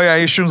 he's like, oh yeah, I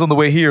ate shrooms on the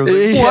way here. I was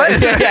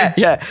like,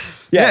 what?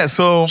 Yeah.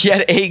 So he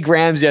had 8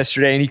 grams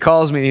yesterday, and he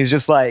calls me, and he's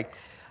just like,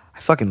 I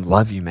fucking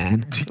love you,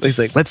 man. He's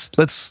like, let's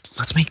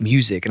make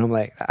music, and I'm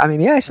like, I mean,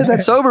 yeah, I said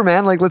that sober,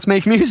 man. Like, let's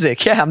make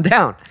music. Yeah, I'm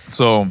down.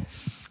 So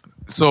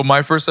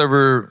my first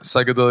ever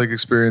psychedelic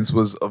experience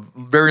was a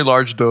very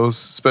large dose,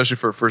 especially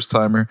for a first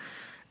timer,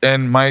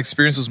 and my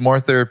experience was more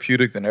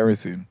therapeutic than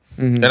everything.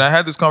 Mm-hmm. And I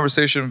had this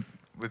conversation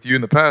with you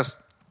in the past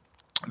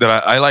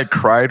that I like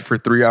cried for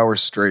 3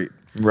 hours straight.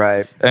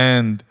 Right.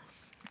 And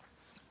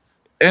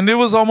it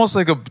was almost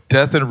like a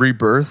death and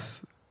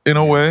rebirth in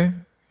a way.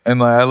 And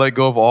like I let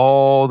go of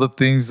all the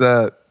things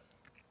that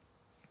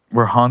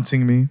were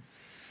haunting me.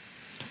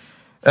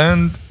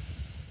 And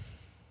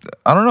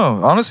I don't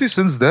know. Honestly,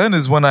 since then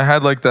is when I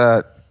had like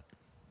that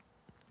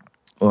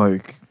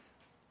like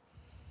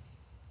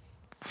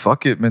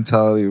fuck it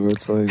mentality where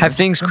it's like... Have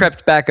things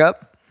crept back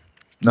up?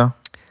 No.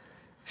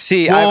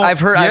 See, well, I've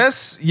heard...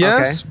 Yes.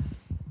 Okay.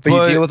 But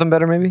you deal with them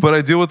better, maybe? But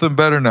I deal with them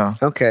better now.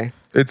 Okay.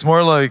 It's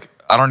more like,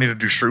 I don't need to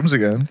do shrooms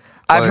again.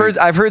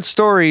 I've heard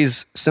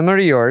stories similar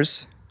to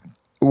yours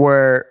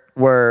where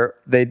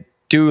they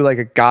do like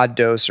a god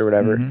dose or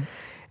whatever, mm-hmm.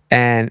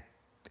 and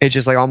it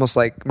just like almost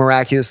like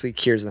miraculously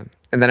cures them.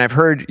 And then I've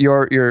heard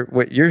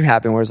what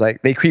happened where it's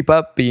like they creep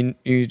up, but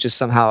you just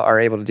somehow are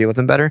able to deal with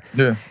them better.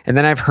 Yeah. And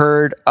then I've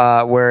heard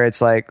where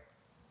it's like,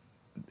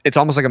 it's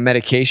almost like a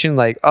medication,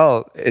 like,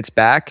 oh, it's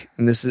back,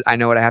 and I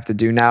know what I have to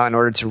do now in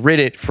order to rid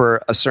it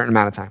for a certain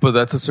amount of time. But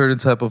that's a certain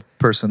type of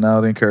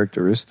personality and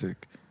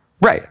characteristic.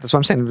 Right. That's what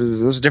I'm saying.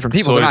 Those are different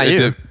people, so not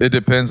you. It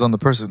depends on the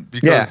person.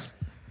 Because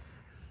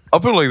I'll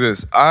put it like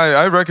this.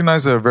 I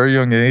recognize at a very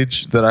young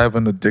age that I have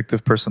an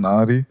addictive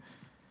personality.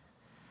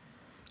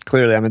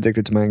 Clearly, I'm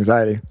addicted to my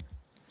anxiety.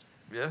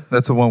 Yeah.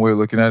 That's a one way of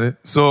looking at it.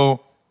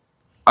 So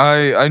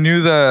I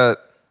knew that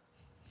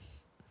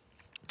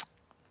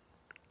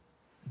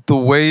the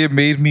way it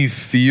made me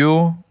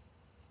feel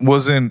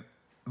wasn't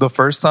the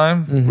first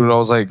time, mm-hmm. but I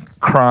was like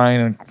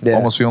crying and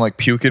almost feeling like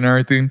puking and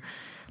everything.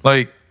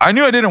 Like, I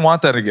knew I didn't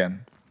want that again.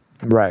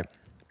 Right.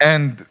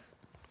 And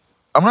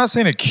I'm not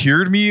saying it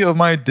cured me of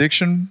my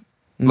addiction,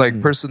 mm-hmm.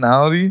 like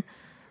personality,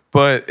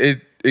 but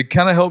it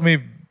kind of helped me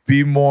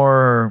be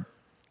more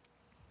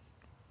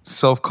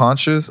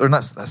self-conscious, or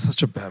not. That's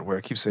such a bad word.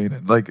 I keep saying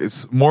it. Like,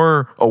 it's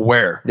more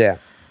aware. Yeah.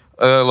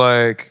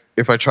 Like,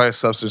 if I try a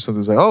substance or something,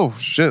 it's like, oh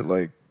shit,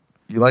 like,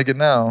 you like it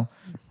now.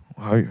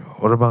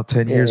 what about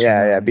 10 years?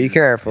 Yeah. Be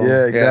careful.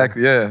 Yeah,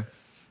 exactly. Yeah.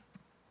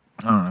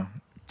 I don't know.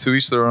 To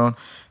each their own.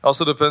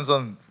 Also depends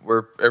on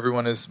where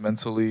everyone is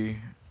mentally.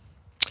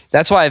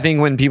 That's why I think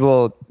when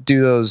people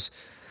do those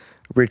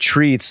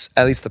retreats,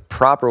 at least the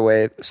proper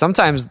way,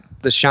 sometimes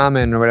the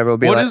shaman or whatever will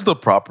be What is the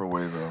proper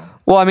way though?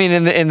 Well, I mean,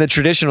 in the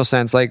traditional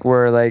sense, like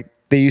where like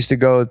they used to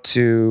go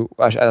to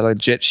a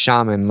legit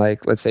shaman,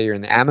 like let's say you're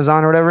in the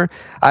Amazon or whatever.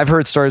 I've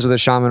heard stories where the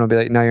shaman will be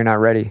like, no, you're not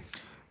ready.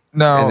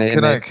 No,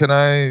 can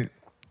I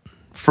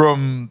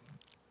from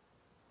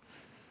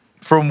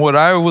what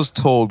I was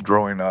told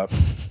growing up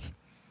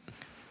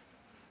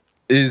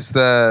is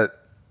that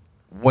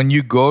when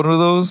you go to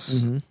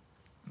those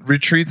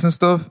retreats and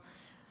stuff,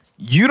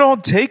 you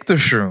don't take the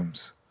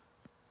shrooms.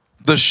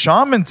 The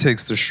shaman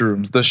takes the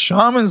shrooms. The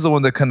shaman's the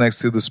one that connects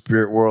to the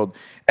spirit world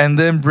and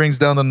then brings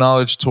down the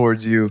knowledge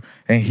towards you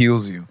and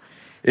heals you.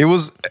 It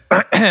was,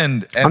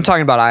 and I'm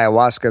talking about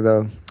ayahuasca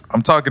though.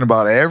 I'm talking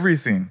about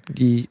everything.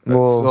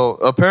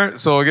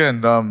 So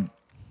again,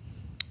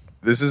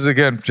 this is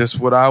again just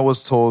what I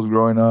was told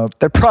growing up.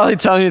 They're probably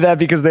telling you that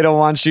because they don't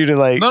want you to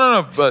like.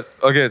 No. But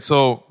okay,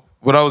 so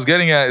what I was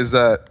getting at is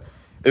that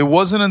it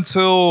wasn't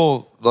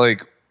until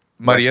like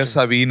Maria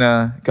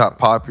Sabina got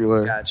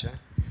popular. Gotcha.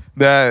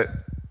 That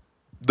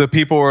the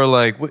people were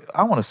like,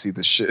 I want to see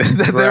this shit.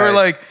 That they were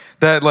like,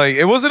 that like,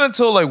 it wasn't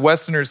until like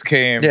Westerners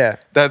came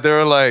that they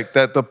were like,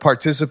 that the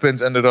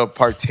participants ended up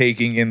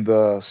partaking in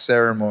the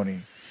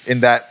ceremony in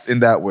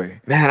that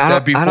way. Man, I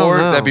don't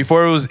know. That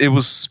before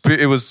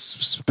it was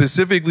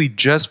specifically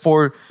just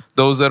for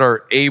those that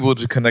are able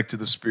to connect to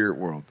the spirit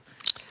world.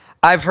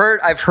 I've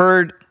heard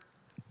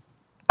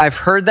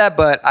that,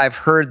 but I've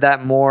heard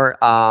that more,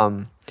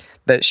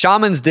 that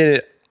shamans did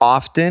it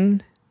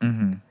often.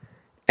 Mm-hmm.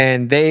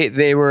 And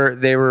they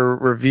were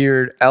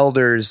revered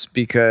elders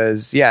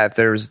because if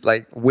there was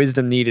like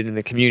wisdom needed in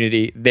the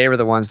community, they were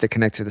the ones to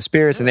connect to the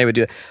spirits, and they would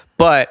do it.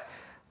 But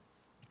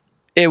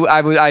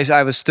I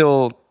was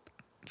still,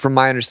 from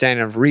my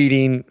understanding of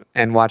reading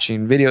and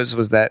watching videos,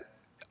 was that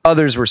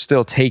others were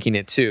still taking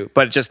it too,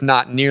 but just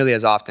not nearly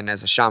as often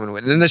as a shaman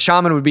would. And then the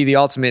shaman would be the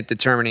ultimate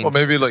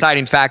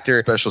deciding factor.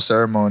 Special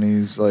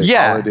ceremonies, like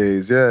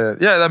holidays. Yeah,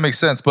 that makes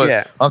sense.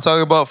 But I'm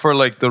talking about for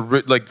like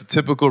the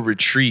typical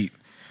retreat.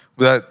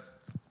 That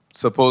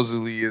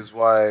supposedly is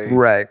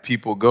why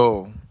people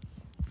go.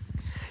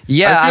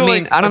 Yeah,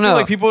 I don't know.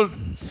 Like people,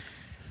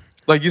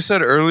 like you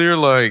said earlier,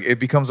 like it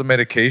becomes a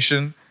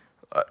medication.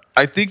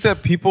 I think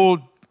that people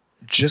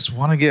just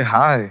want to get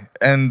high,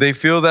 and they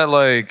feel that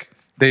like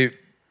they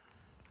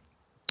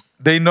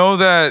know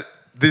that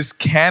this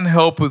can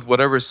help with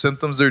whatever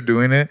symptoms they're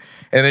doing it,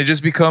 and it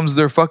just becomes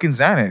their fucking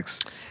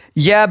Xanax.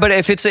 Yeah, but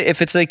if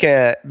it's like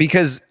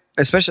because.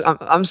 Especially,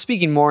 I'm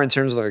speaking more in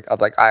terms of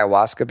like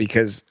ayahuasca,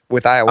 because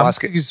with ayahuasca, I'm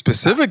speaking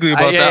specifically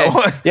about that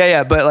one.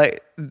 Yeah, but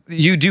like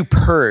you do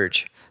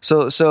purge.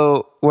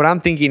 So what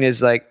I'm thinking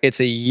is like it's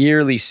a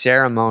yearly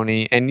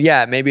ceremony, and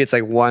maybe it's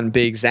like one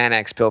big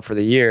Xanax pill for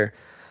the year,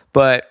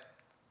 but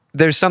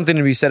there's something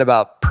to be said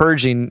about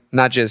purging,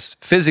 not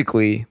just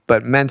physically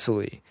but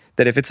mentally.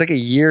 That if it's like a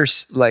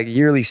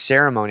yearly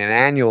ceremony, an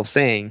annual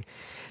thing,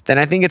 then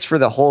I think it's for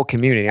the whole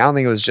community. I don't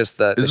think it was just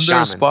the Isn't shaman.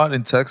 there a spot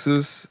in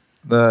Texas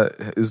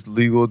that is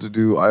legal to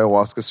do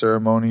ayahuasca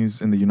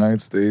ceremonies in the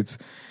United States,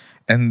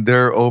 and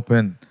they're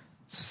open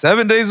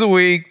 7 days a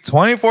week,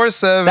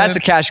 24/7? That's a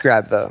cash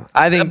grab, though.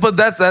 I think, but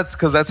that's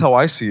because that's how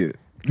I see it.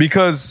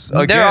 Because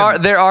again,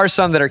 there are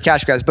some that are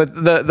cash grabs, but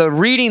the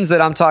readings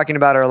that I'm talking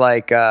about are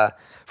like,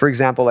 for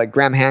example, like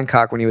Graham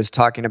Hancock when he was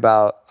talking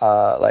about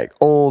like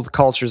old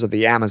cultures of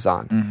the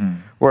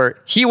Amazon, where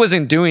he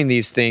wasn't doing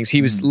these things.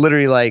 He was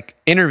literally like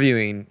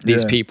interviewing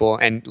these people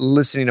and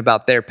listening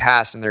about their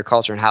past and their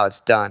culture and how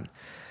it's done.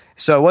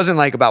 So it wasn't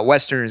like about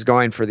Westerners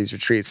going for these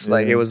retreats.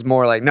 Like it was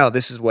more like, no,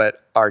 this is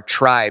what our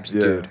tribes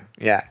do.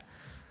 Yeah.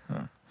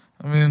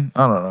 I mean,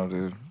 I don't know,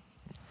 dude.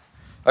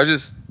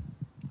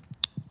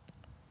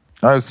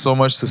 I have so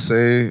much to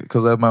say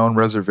because I have my own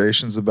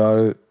reservations about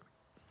it.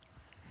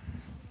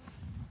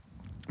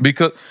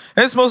 And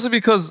it's mostly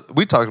because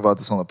we talked about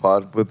this on the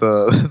pod with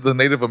the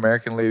Native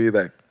American lady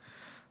that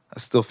I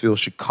still feel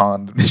she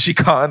conned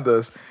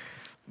us.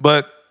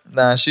 But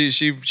nah, she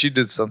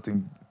did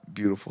something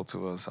beautiful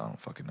to us. I don't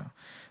fucking know.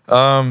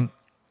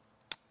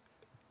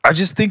 I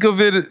just think of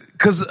it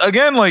because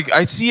again, like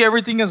I see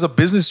everything as a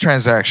business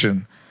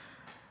transaction.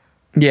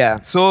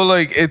 Yeah. So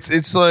like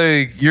it's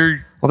like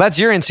you're. Well, that's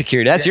your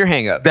insecurity. That's your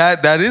hang up.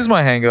 That is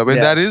my hang up.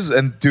 And that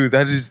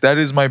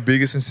is my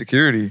biggest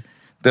insecurity.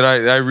 That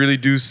I really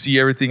do see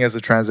everything as a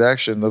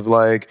transaction of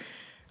like,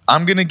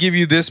 I'm going to give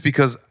you this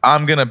because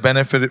I'm going to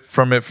benefit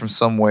from it from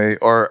some way,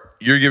 or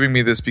you're giving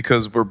me this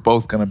because we're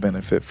both going to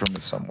benefit from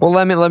it some way. Well,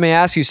 let me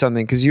ask you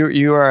something, because you're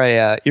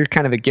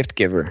kind of a gift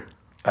giver.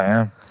 I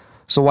am.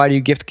 So why do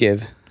you gift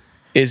give?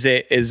 Is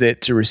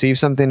it to receive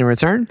something in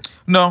return?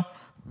 No,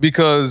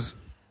 because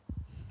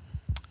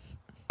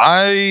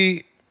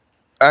I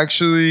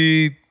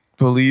actually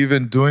believe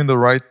in doing the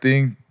right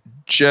thing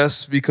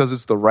just because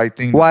it's the right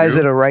thing. Why is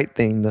it a right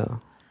thing though?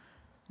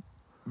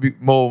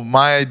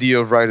 my idea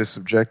of right is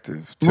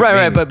subjective.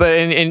 Right. But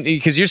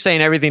because you're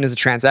saying everything is a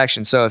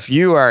transaction. So if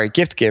you are a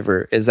gift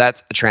giver, is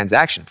that a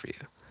transaction for you?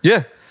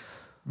 Yeah,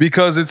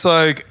 because it's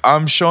like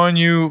I'm showing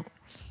you,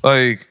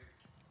 like,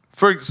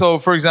 for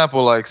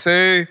example, like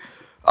say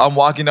I'm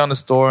walking down the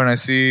store and I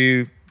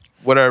see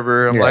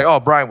whatever. I'm like, oh,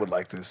 Brian would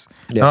like this.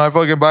 Yeah. And I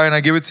fucking buy it and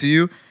I give it to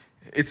you.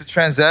 It's a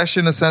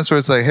transaction in a sense where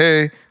it's like,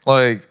 hey,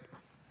 like,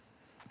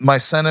 my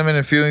sentiment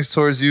and feelings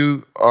towards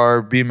you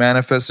are being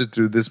manifested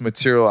through this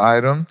material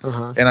item,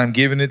 and I'm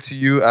giving it to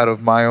you out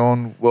of my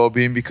own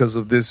well-being because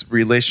of this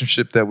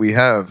relationship that we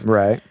have.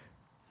 Right.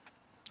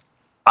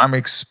 I'm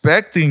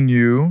expecting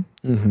you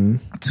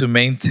to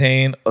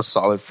maintain a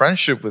solid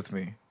friendship with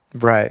me.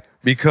 Right.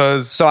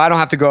 Because so I don't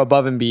have to go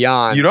above and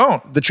beyond. You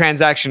don't. The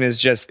transaction is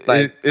just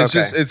like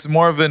it's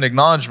more of an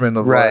acknowledgement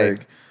of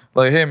like,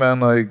 hey man,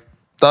 like,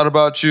 thought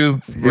about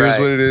you. Here's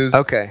what it is.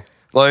 Okay.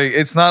 Like,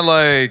 it's not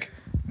like,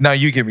 now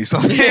you give me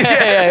something.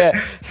 Yeah.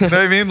 You know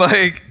what I mean?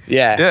 Like,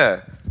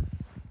 yeah.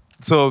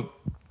 So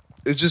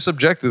it's just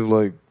subjective.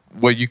 Like,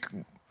 what you,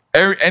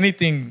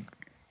 anything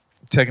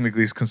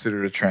technically is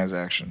considered a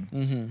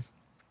transaction.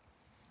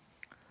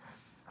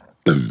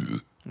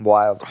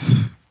 Wild.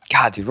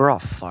 God, dude, we're all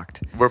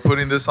fucked. We're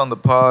putting this on the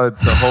pod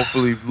to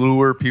hopefully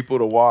lure people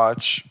to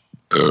watch.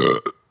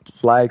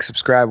 Like,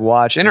 subscribe,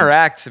 watch,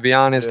 interact. To be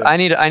honest, I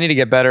need to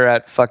get better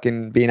at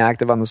fucking being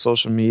active on the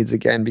social medias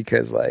again,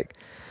 because like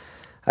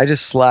I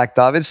just slacked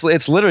off.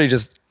 It's literally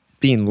just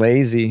being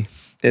lazy.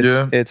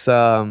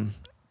 I'm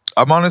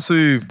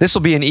honestly. This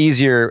will be an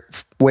easier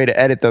way to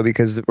edit though,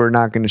 because we're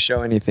not going to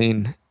show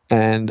anything.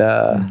 And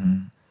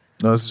no,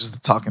 this is just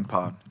a talking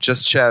pod,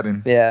 just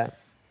chatting. Yeah,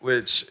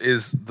 which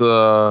is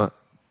the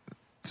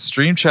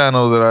stream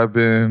channel that I've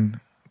been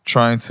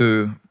trying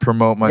to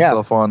promote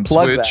myself on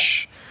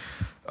Twitch.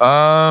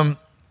 I'm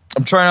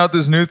trying out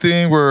this new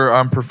thing where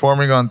I'm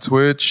performing on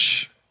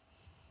Twitch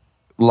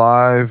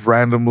live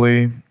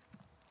randomly.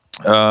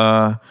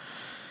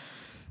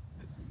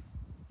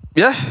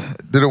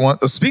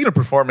 Speaking of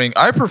performing,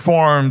 I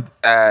performed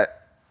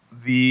at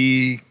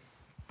I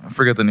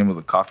forget the name of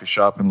the coffee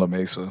shop in La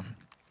Mesa.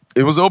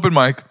 It was open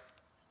mic.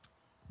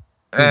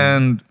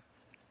 And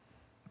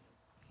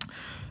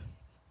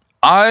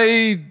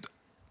I've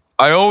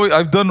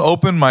done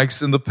open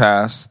mics in the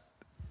past.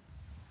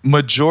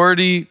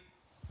 Majority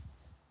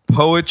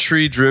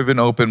poetry driven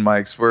open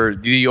mics where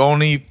the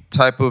only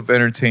type of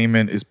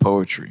entertainment is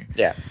poetry.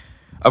 Yeah.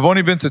 I've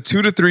only been to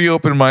 2 to 3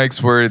 open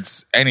mics where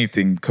it's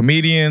anything.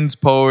 Comedians,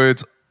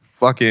 poets,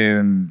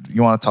 fucking,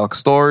 you want to talk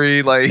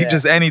story, like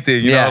just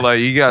anything, you know, like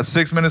you got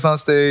 6 minutes on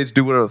stage,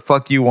 do whatever the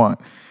fuck you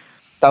want.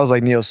 That was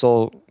like Neo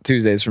Soul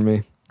Tuesdays for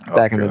me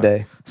back in the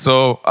day.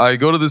 So I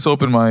go to this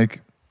open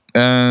mic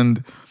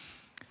and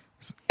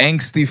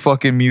angsty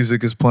fucking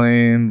music is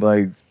playing,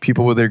 like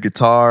people with their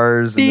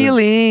guitars.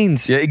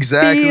 Feelings. Yeah,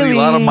 exactly. Feelings. A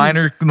lot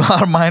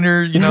of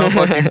minor, you know,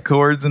 fucking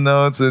chords and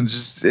notes, and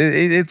just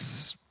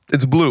it's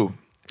blue.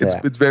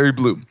 It's very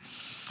blue.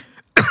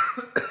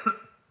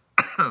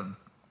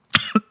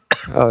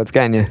 Oh, it's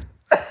getting you.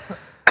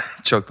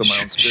 Choked on my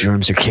own spit.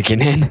 Shrooms are kicking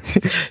in.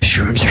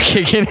 Shrooms are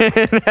kicking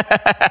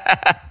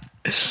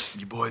in.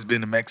 You boys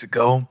been to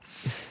Mexico?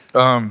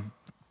 All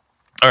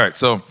right,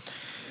 so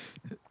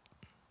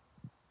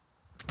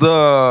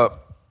I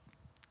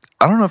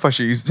don't know if I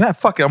should use. Yeah,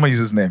 fuck it. I'm gonna use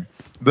his name.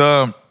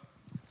 The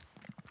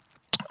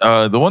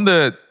one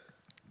that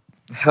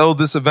held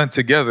this event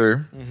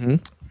together.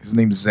 His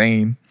name's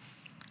Zane.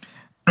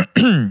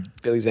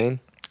 Billy Zane.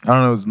 I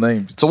don't know his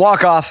name. It's a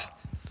walk off.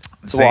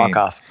 It's a walk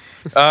off.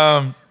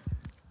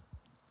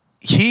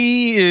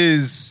 He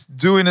is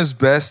doing his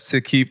best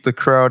to keep the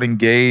crowd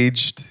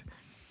engaged.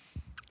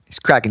 He's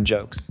cracking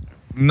jokes.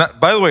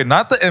 By the way,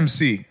 not the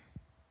MC.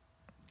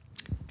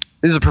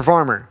 This is a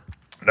performer.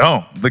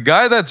 No, the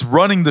guy that's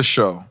running the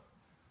show,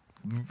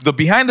 the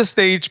behind the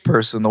stage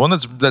person, the one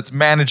that's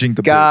managing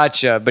the.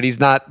 Gotcha, but he's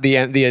not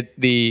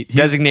the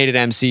designated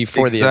MC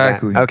for the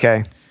event.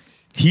 Okay,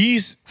 he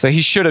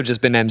should have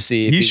just been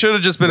MC. He should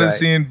have just been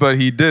MCing, but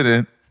he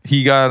didn't.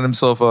 He got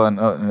himself an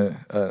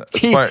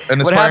aspiring.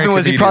 What happened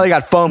was he probably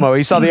got FOMO.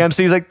 He saw the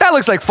MC. He's like, "That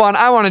looks like fun.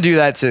 I want to do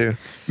that too."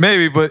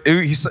 Maybe, but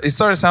he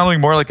started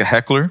sounding more like a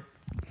heckler.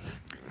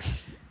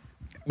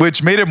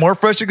 Which made it more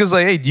frustrating because,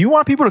 like, hey, do you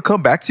want people to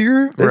come back to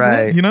your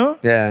event, you know?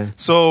 Yeah.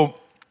 So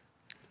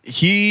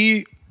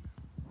he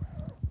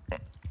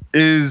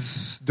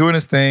is doing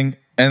his thing,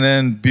 and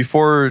then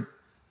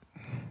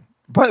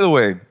by the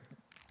way,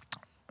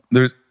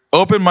 there's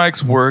open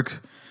mics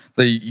work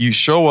that you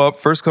show up,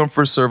 first come,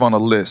 first serve on a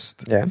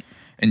list. Yeah.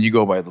 And you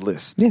go by the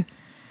list. Yeah.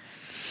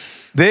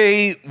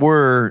 They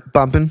were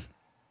bumping.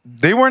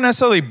 They weren't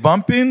necessarily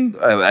bumping.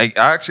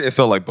 It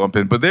felt like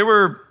bumping, but they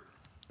were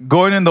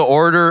going in the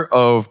order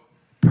of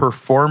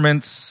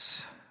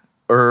performance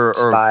or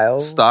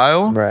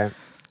style. Right.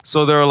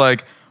 So they're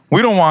like,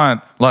 we don't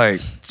want like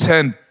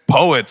 10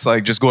 poets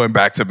like just going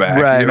back to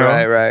back. Right, you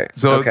know? right.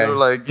 So they're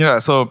like,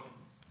 so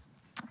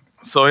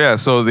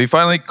they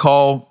finally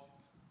call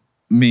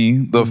me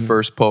the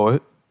first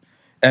poet.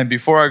 And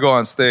before I go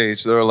on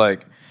stage, they're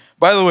like,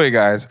 by the way,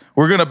 guys,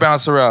 we're going to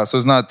bounce around. So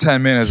it's not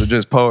 10 minutes of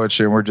just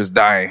poetry and we're just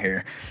dying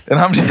here. And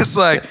I'm just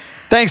like,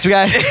 thanks,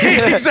 guys.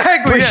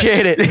 Exactly.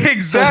 Appreciate it.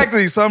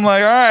 Exactly. So I'm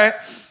like, all right.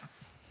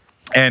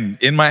 And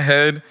in my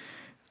head,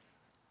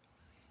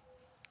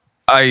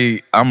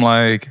 I'm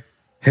like,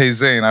 hey,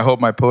 Zane, I hope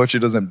my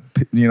poetry doesn't,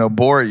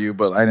 bore you,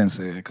 but I didn't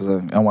say it because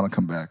I want to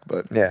come back.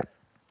 But yeah,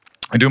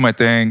 I do my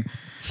thing,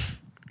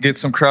 get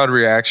some crowd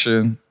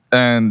reaction,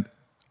 and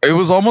it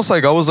was almost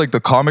like I was like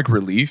the comic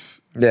relief.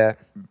 Yeah.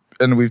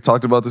 And we've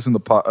talked about this in the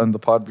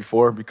pod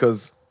before,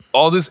 because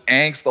all this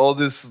angst, all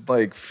this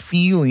like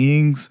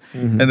feelings,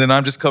 and then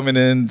I'm just coming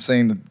in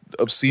saying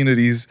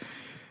obscenities.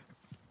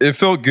 It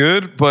felt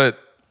good, but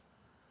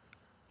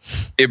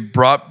it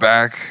brought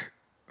back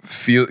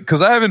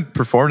because I haven't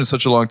performed in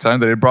such a long time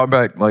that it brought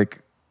back like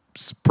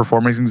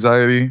performance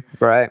anxiety,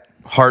 right?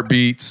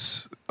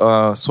 Heartbeats,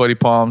 sweaty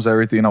palms,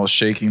 everything. I was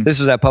shaking. This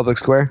was at Public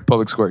Square?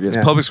 Public Square, yes.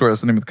 Yeah. Public Square,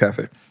 that's the name of the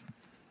cafe.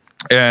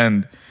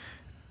 And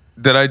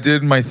that I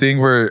did my thing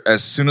where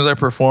as soon as I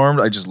performed,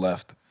 I just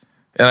left.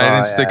 And I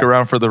didn't stick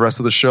around for the rest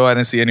of the show. I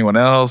didn't see anyone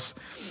else.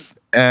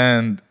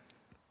 And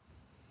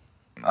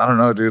I don't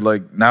know, dude.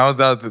 Like now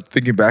that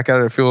thinking back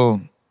at it, I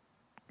feel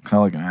kind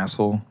of like an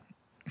asshole.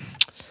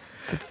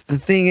 The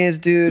thing is,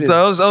 dude.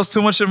 I was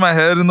too much in my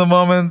head in the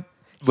moment.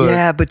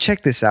 But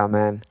check this out,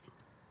 man.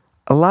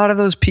 A lot of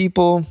those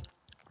people,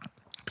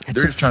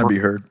 they're just trying to be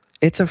heard.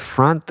 It's a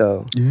front,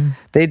 though. Yeah.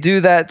 They do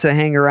that to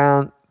hang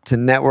around, to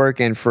network,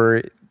 and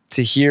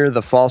to hear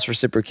the false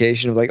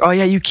reciprocation of like, oh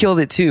yeah, you killed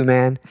it too,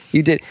 man.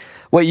 You did.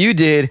 What you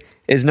did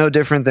is no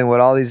different than what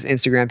all these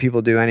Instagram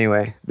people do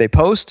anyway. They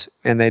post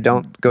and they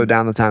don't go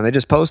down the time. They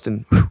just post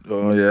and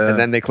and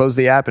then they close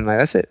the app and like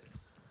that's it.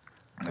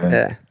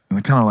 Yeah. I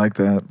kind of like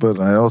that, but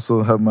I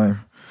also have my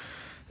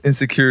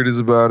insecurities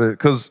about it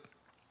because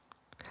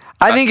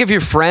I think if you're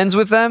friends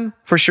with them,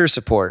 for sure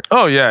support.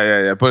 Oh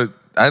yeah. But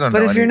I don't know.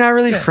 But if you're not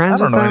really friends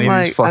with them,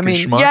 like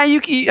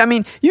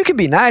you could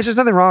be nice. There's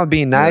nothing wrong with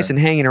being nice and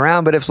hanging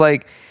around. But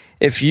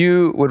if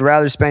you would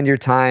rather spend your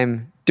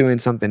time doing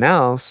something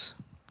else,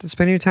 then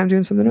spend your time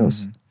doing something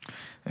else.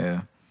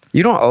 Yeah.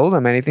 You don't owe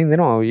them anything. They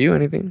don't owe you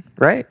anything,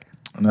 right?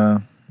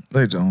 No,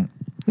 they don't.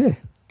 Yeah.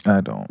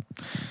 I don't.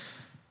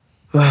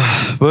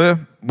 But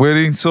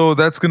waiting. So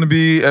that's going to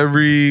be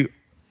every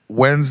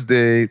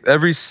Wednesday,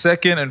 every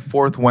second and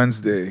fourth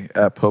Wednesday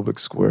at Public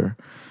Square.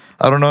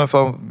 I don't know if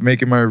I'll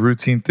make it my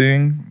routine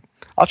thing.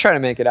 I'll try to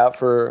make it out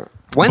for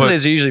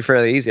Wednesdays. Are usually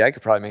fairly easy. I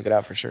could probably make it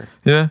out for sure.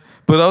 Yeah,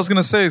 but I was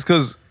gonna say is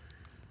because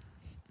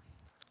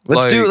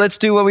let's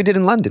do what we did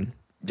in London.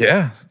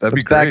 Yeah, that'd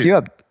be great. Back you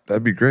up.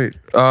 That'd be great.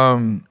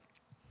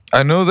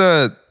 I know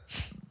that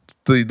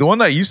the one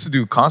that I used to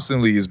do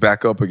constantly is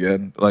back up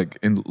again, like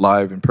in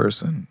live in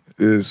person.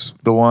 Is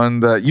the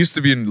one that used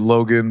to be in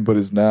Logan, but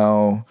is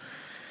now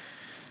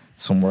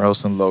somewhere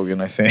else in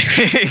Logan, I think.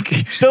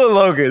 Still in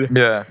Logan.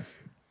 Yeah.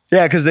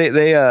 Yeah, because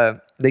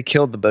they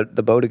killed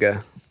the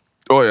Bodega.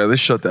 Oh yeah, they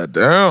shut that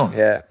down.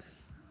 Yeah.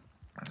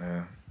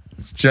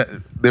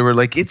 They were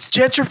like, it's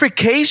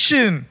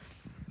gentrification.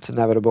 It's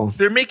inevitable.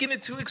 They're making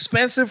it too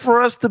expensive for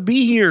us to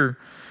be here.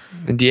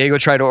 And Diego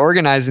tried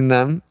organizing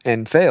them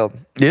and failed.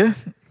 Yeah.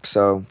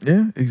 So.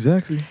 Yeah,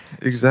 exactly.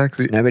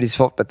 It's nobody's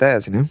fault but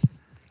theirs, you know?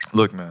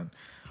 Look, man.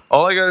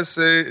 All I gotta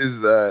say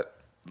is that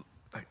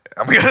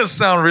I'm gonna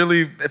sound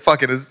really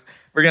fuck it.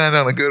 We're gonna end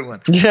on a good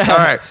one. Yeah. All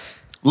right.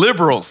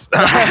 Liberals.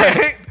 All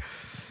right.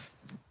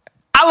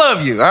 I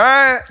love you. All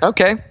right.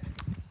 Okay.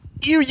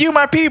 You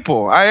my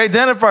people. I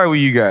identify with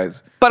you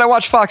guys. But I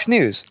watch Fox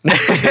News.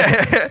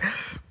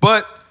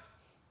 But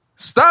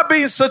stop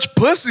being such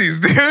pussies,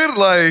 dude.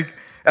 Like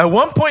at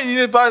one point you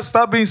need to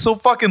stop being so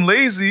fucking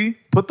lazy.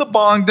 Put the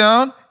bong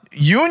down.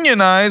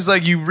 Unionize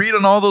like you read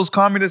on all those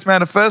communist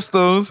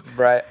manifestos.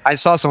 Right. I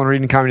saw someone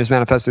reading Communist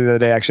Manifesto the other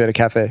day actually at a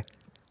cafe.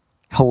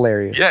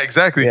 Hilarious. Yeah,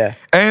 exactly. Yeah.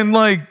 And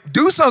like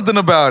do something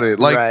about it.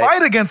 Like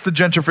fight against the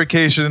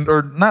gentrification,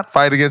 or not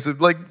fight against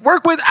it. Like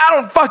work with, I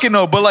don't fucking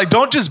know, but like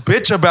don't just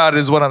bitch about it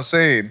is what I'm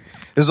saying.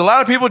 There's a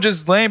lot of people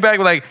just laying back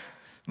like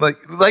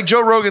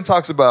Joe Rogan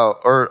talks about,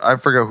 or I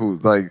forget who,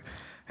 like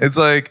it's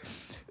like,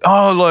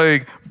 oh,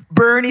 like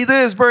Bernie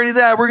this, Bernie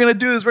that, we're gonna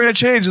do this, we're gonna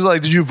change. It's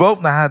like, did you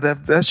vote? Nah,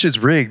 that's just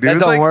rigged, dude.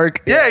 That don't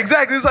work. Yeah,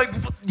 exactly. It's like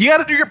you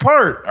gotta do your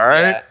part, all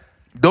right? Yeah.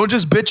 Don't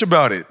just bitch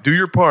about it. Do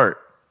your part.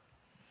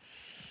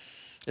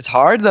 It's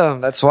hard though.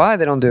 That's why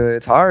they don't do it.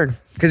 It's hard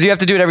because you have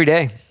to do it every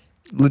day.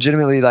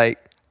 Legitimately, like,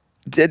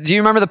 do you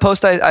remember the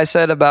post I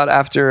said about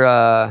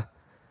after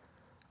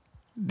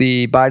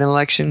the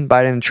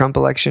Biden and Trump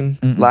election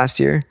last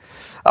year?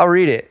 I'll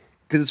read it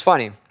because it's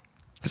funny.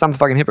 Because I'm a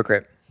fucking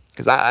hypocrite.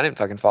 Because I didn't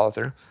fucking follow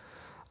through.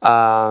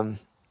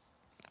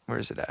 Where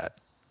is it at?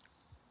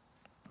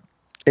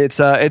 It's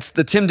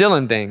the Tim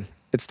Dillon thing.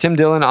 It's Tim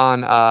Dillon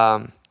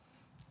on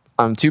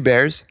Two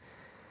Bears.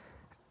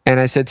 And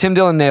I said, Tim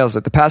Dillon nails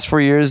it. The past 4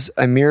 years,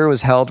 a mirror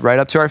was held right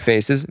up to our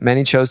faces.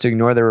 Many chose to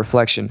ignore their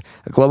reflection.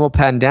 A global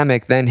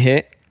pandemic then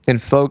hit,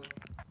 and folk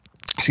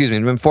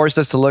been forced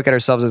us to look at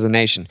ourselves as a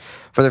nation.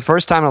 For the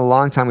first time in a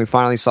long time, we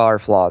finally saw our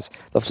flaws.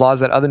 The flaws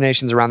that other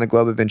nations around the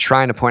globe have been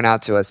trying to point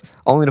out to us,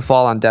 only to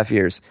fall on deaf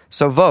ears.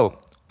 So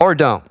vote, or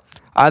don't.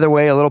 Either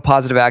way, a little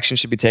positive action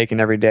should be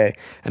taken every day.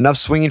 Enough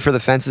swinging for the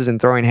fences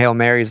and throwing Hail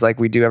Marys like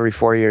we do every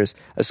 4 years.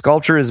 A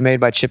sculpture is made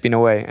by chipping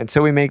away.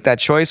 Until we make that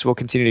choice, we'll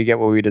continue to get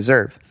what we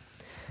deserve.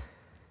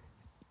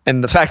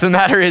 And the fact of the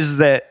matter is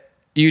that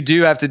you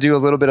do have to do a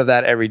little bit of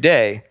that every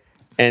day.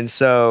 And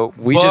so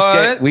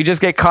we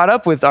just get caught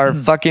up with our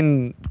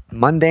fucking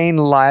mundane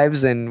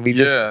lives, and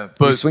we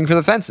swing for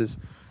the fences.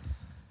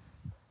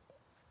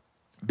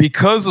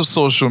 Because of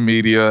social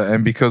media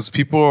and because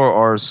people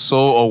are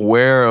so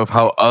aware of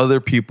how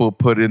other people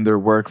put in their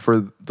work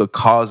for the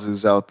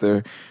causes out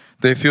there,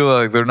 they feel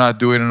like they're not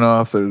doing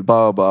enough, they're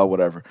blah, blah,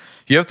 whatever.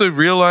 You have to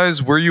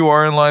realize where you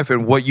are in life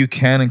and what you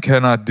can and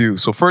cannot do.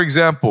 So, for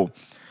example,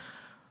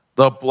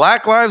 the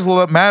Black Lives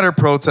Matter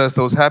protest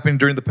that was happening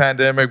during the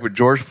pandemic with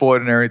George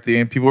Floyd and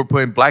everything, people were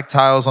putting black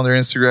tiles on their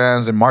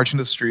Instagrams and marching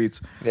the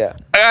streets. Yeah.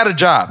 I got a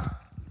job.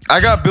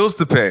 I got bills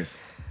to pay.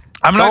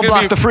 I'm not gonna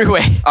block the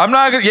freeway. I'm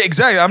not gonna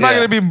exactly. I'm not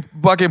gonna be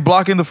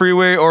blocking the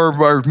freeway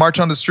or march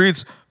on the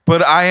streets.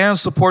 But I am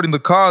supporting the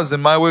cause,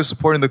 and my way of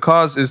supporting the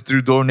cause is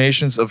through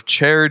donations of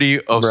charity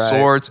of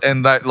sorts,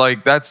 and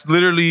that's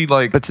literally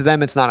like. But to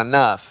them, it's not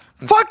enough.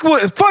 Fuck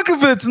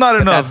if it's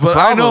not enough. But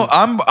I know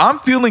I'm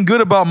feeling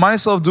good about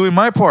myself doing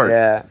my part.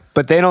 Yeah,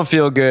 but they don't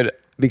feel good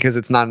because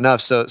it's not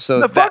enough. So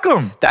fuck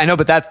them. I know,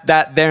 but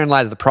that therein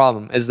lies the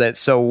problem. Is that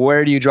so?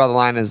 Where do you draw the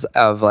line?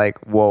 Of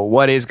like, well,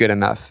 what is good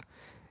enough?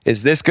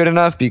 Is this good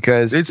enough?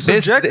 Because it's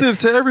subjective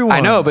to everyone.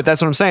 I know, but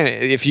that's what I'm saying.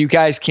 If you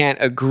guys can't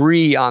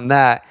agree on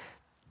that,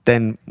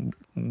 then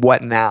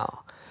what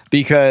now?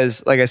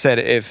 Because, like I said,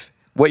 if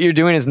what you're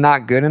doing is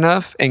not good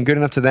enough, and good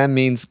enough to them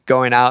means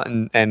going out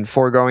and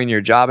foregoing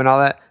your job and all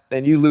that,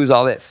 then you lose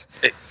all this.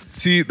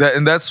 See that,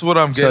 and that's what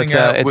I'm getting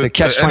at. It's a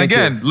catch-22. And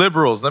again,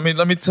 liberals. Let me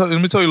tell you a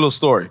little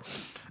story.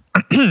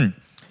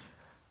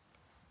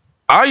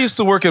 I used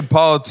to work in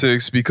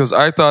politics because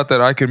I thought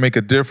that I could make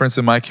a difference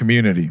in my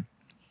community.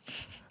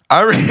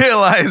 I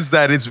realized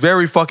that it's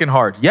very fucking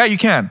hard. Yeah, you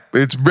can.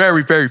 It's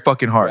very, very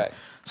fucking hard. Right.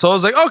 So I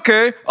was like,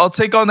 okay, I'll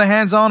take on the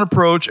hands-on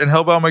approach and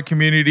help out my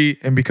community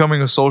in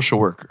becoming a social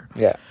worker.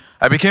 Yeah.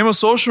 I became a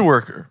social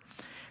worker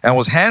and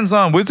was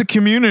hands-on with the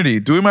community,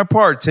 doing my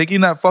part,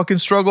 taking that fucking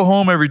struggle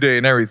home every day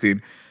and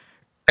everything.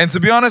 And to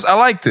be honest, I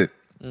liked it.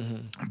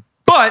 Mm-hmm.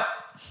 But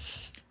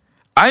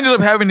I ended up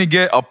having to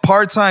get a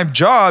part-time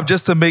job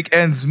just to make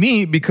ends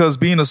meet because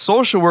being a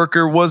social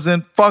worker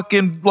wasn't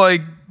fucking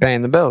like...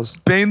 Paying the bills.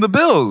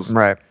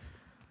 Right.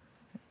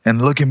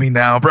 And look at me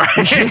now, bro.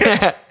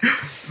 I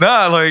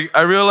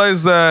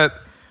realized that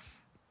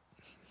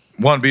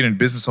one, being a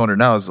business owner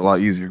now is a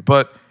lot easier,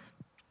 but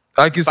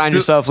I can find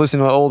yourself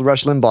listening to old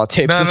Rush Limbaugh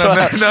tapes as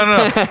well.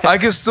 No. I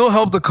can still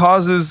help the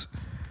causes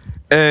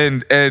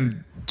and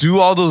do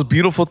all those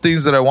beautiful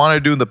things that I wanted to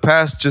do in the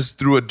past just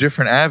through a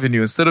different avenue.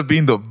 Instead of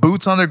being the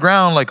boots on the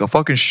ground like a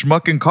fucking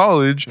schmuck in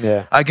college,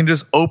 I can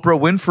just Oprah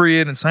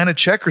Winfrey it and sign a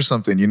check or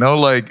something, and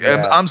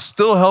I'm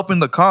still helping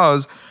the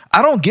cause.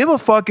 I don't give a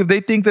fuck if they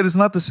think that it's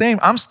not the same.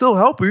 I'm still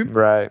helping.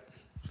 Right.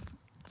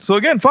 So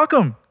again, fuck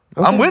them.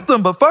 Okay. I'm with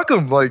them, but fuck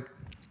them. Like,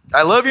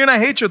 I love you and I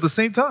hate you at the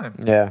same time.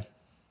 Yeah.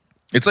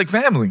 It's like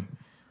family.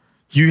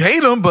 You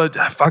hate them, but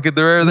fuck it,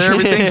 they're there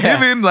every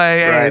Thanksgiving.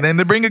 And then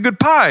they bring a good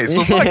pie.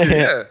 So fuck it,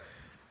 yeah.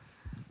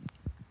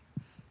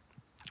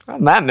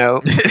 On that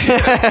note,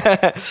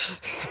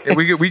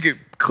 we could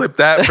clip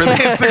that for the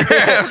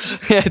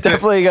Instagram. Yeah,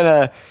 definitely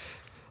I'm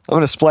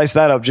gonna splice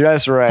that up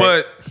just right.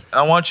 But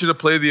I want you to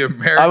play the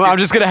American. I'm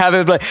just gonna have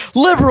it like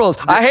liberals.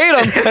 I hate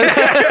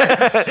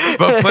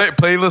them. But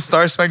play the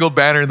Star Spangled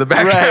Banner in the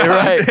background.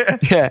 Right.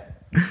 Yeah.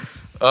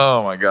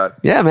 Oh my god.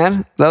 Yeah,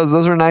 man.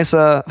 Those were nice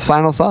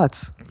final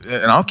thoughts.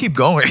 And I'll keep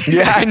going.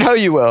 Yeah, I know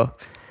you will.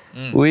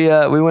 We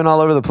went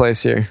all over the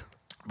place here.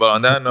 But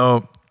on that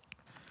note,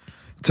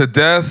 to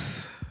death,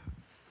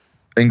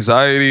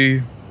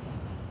 anxiety,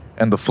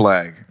 and the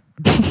flag.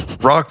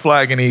 Rock,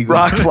 flag, and eagle.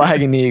 Rock,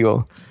 flag, and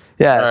eagle.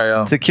 Yeah,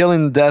 right, to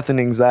killing death and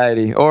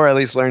anxiety, or at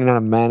least learning how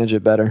to manage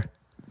it better.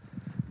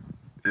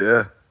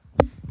 Yeah.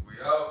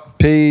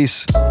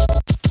 Peace.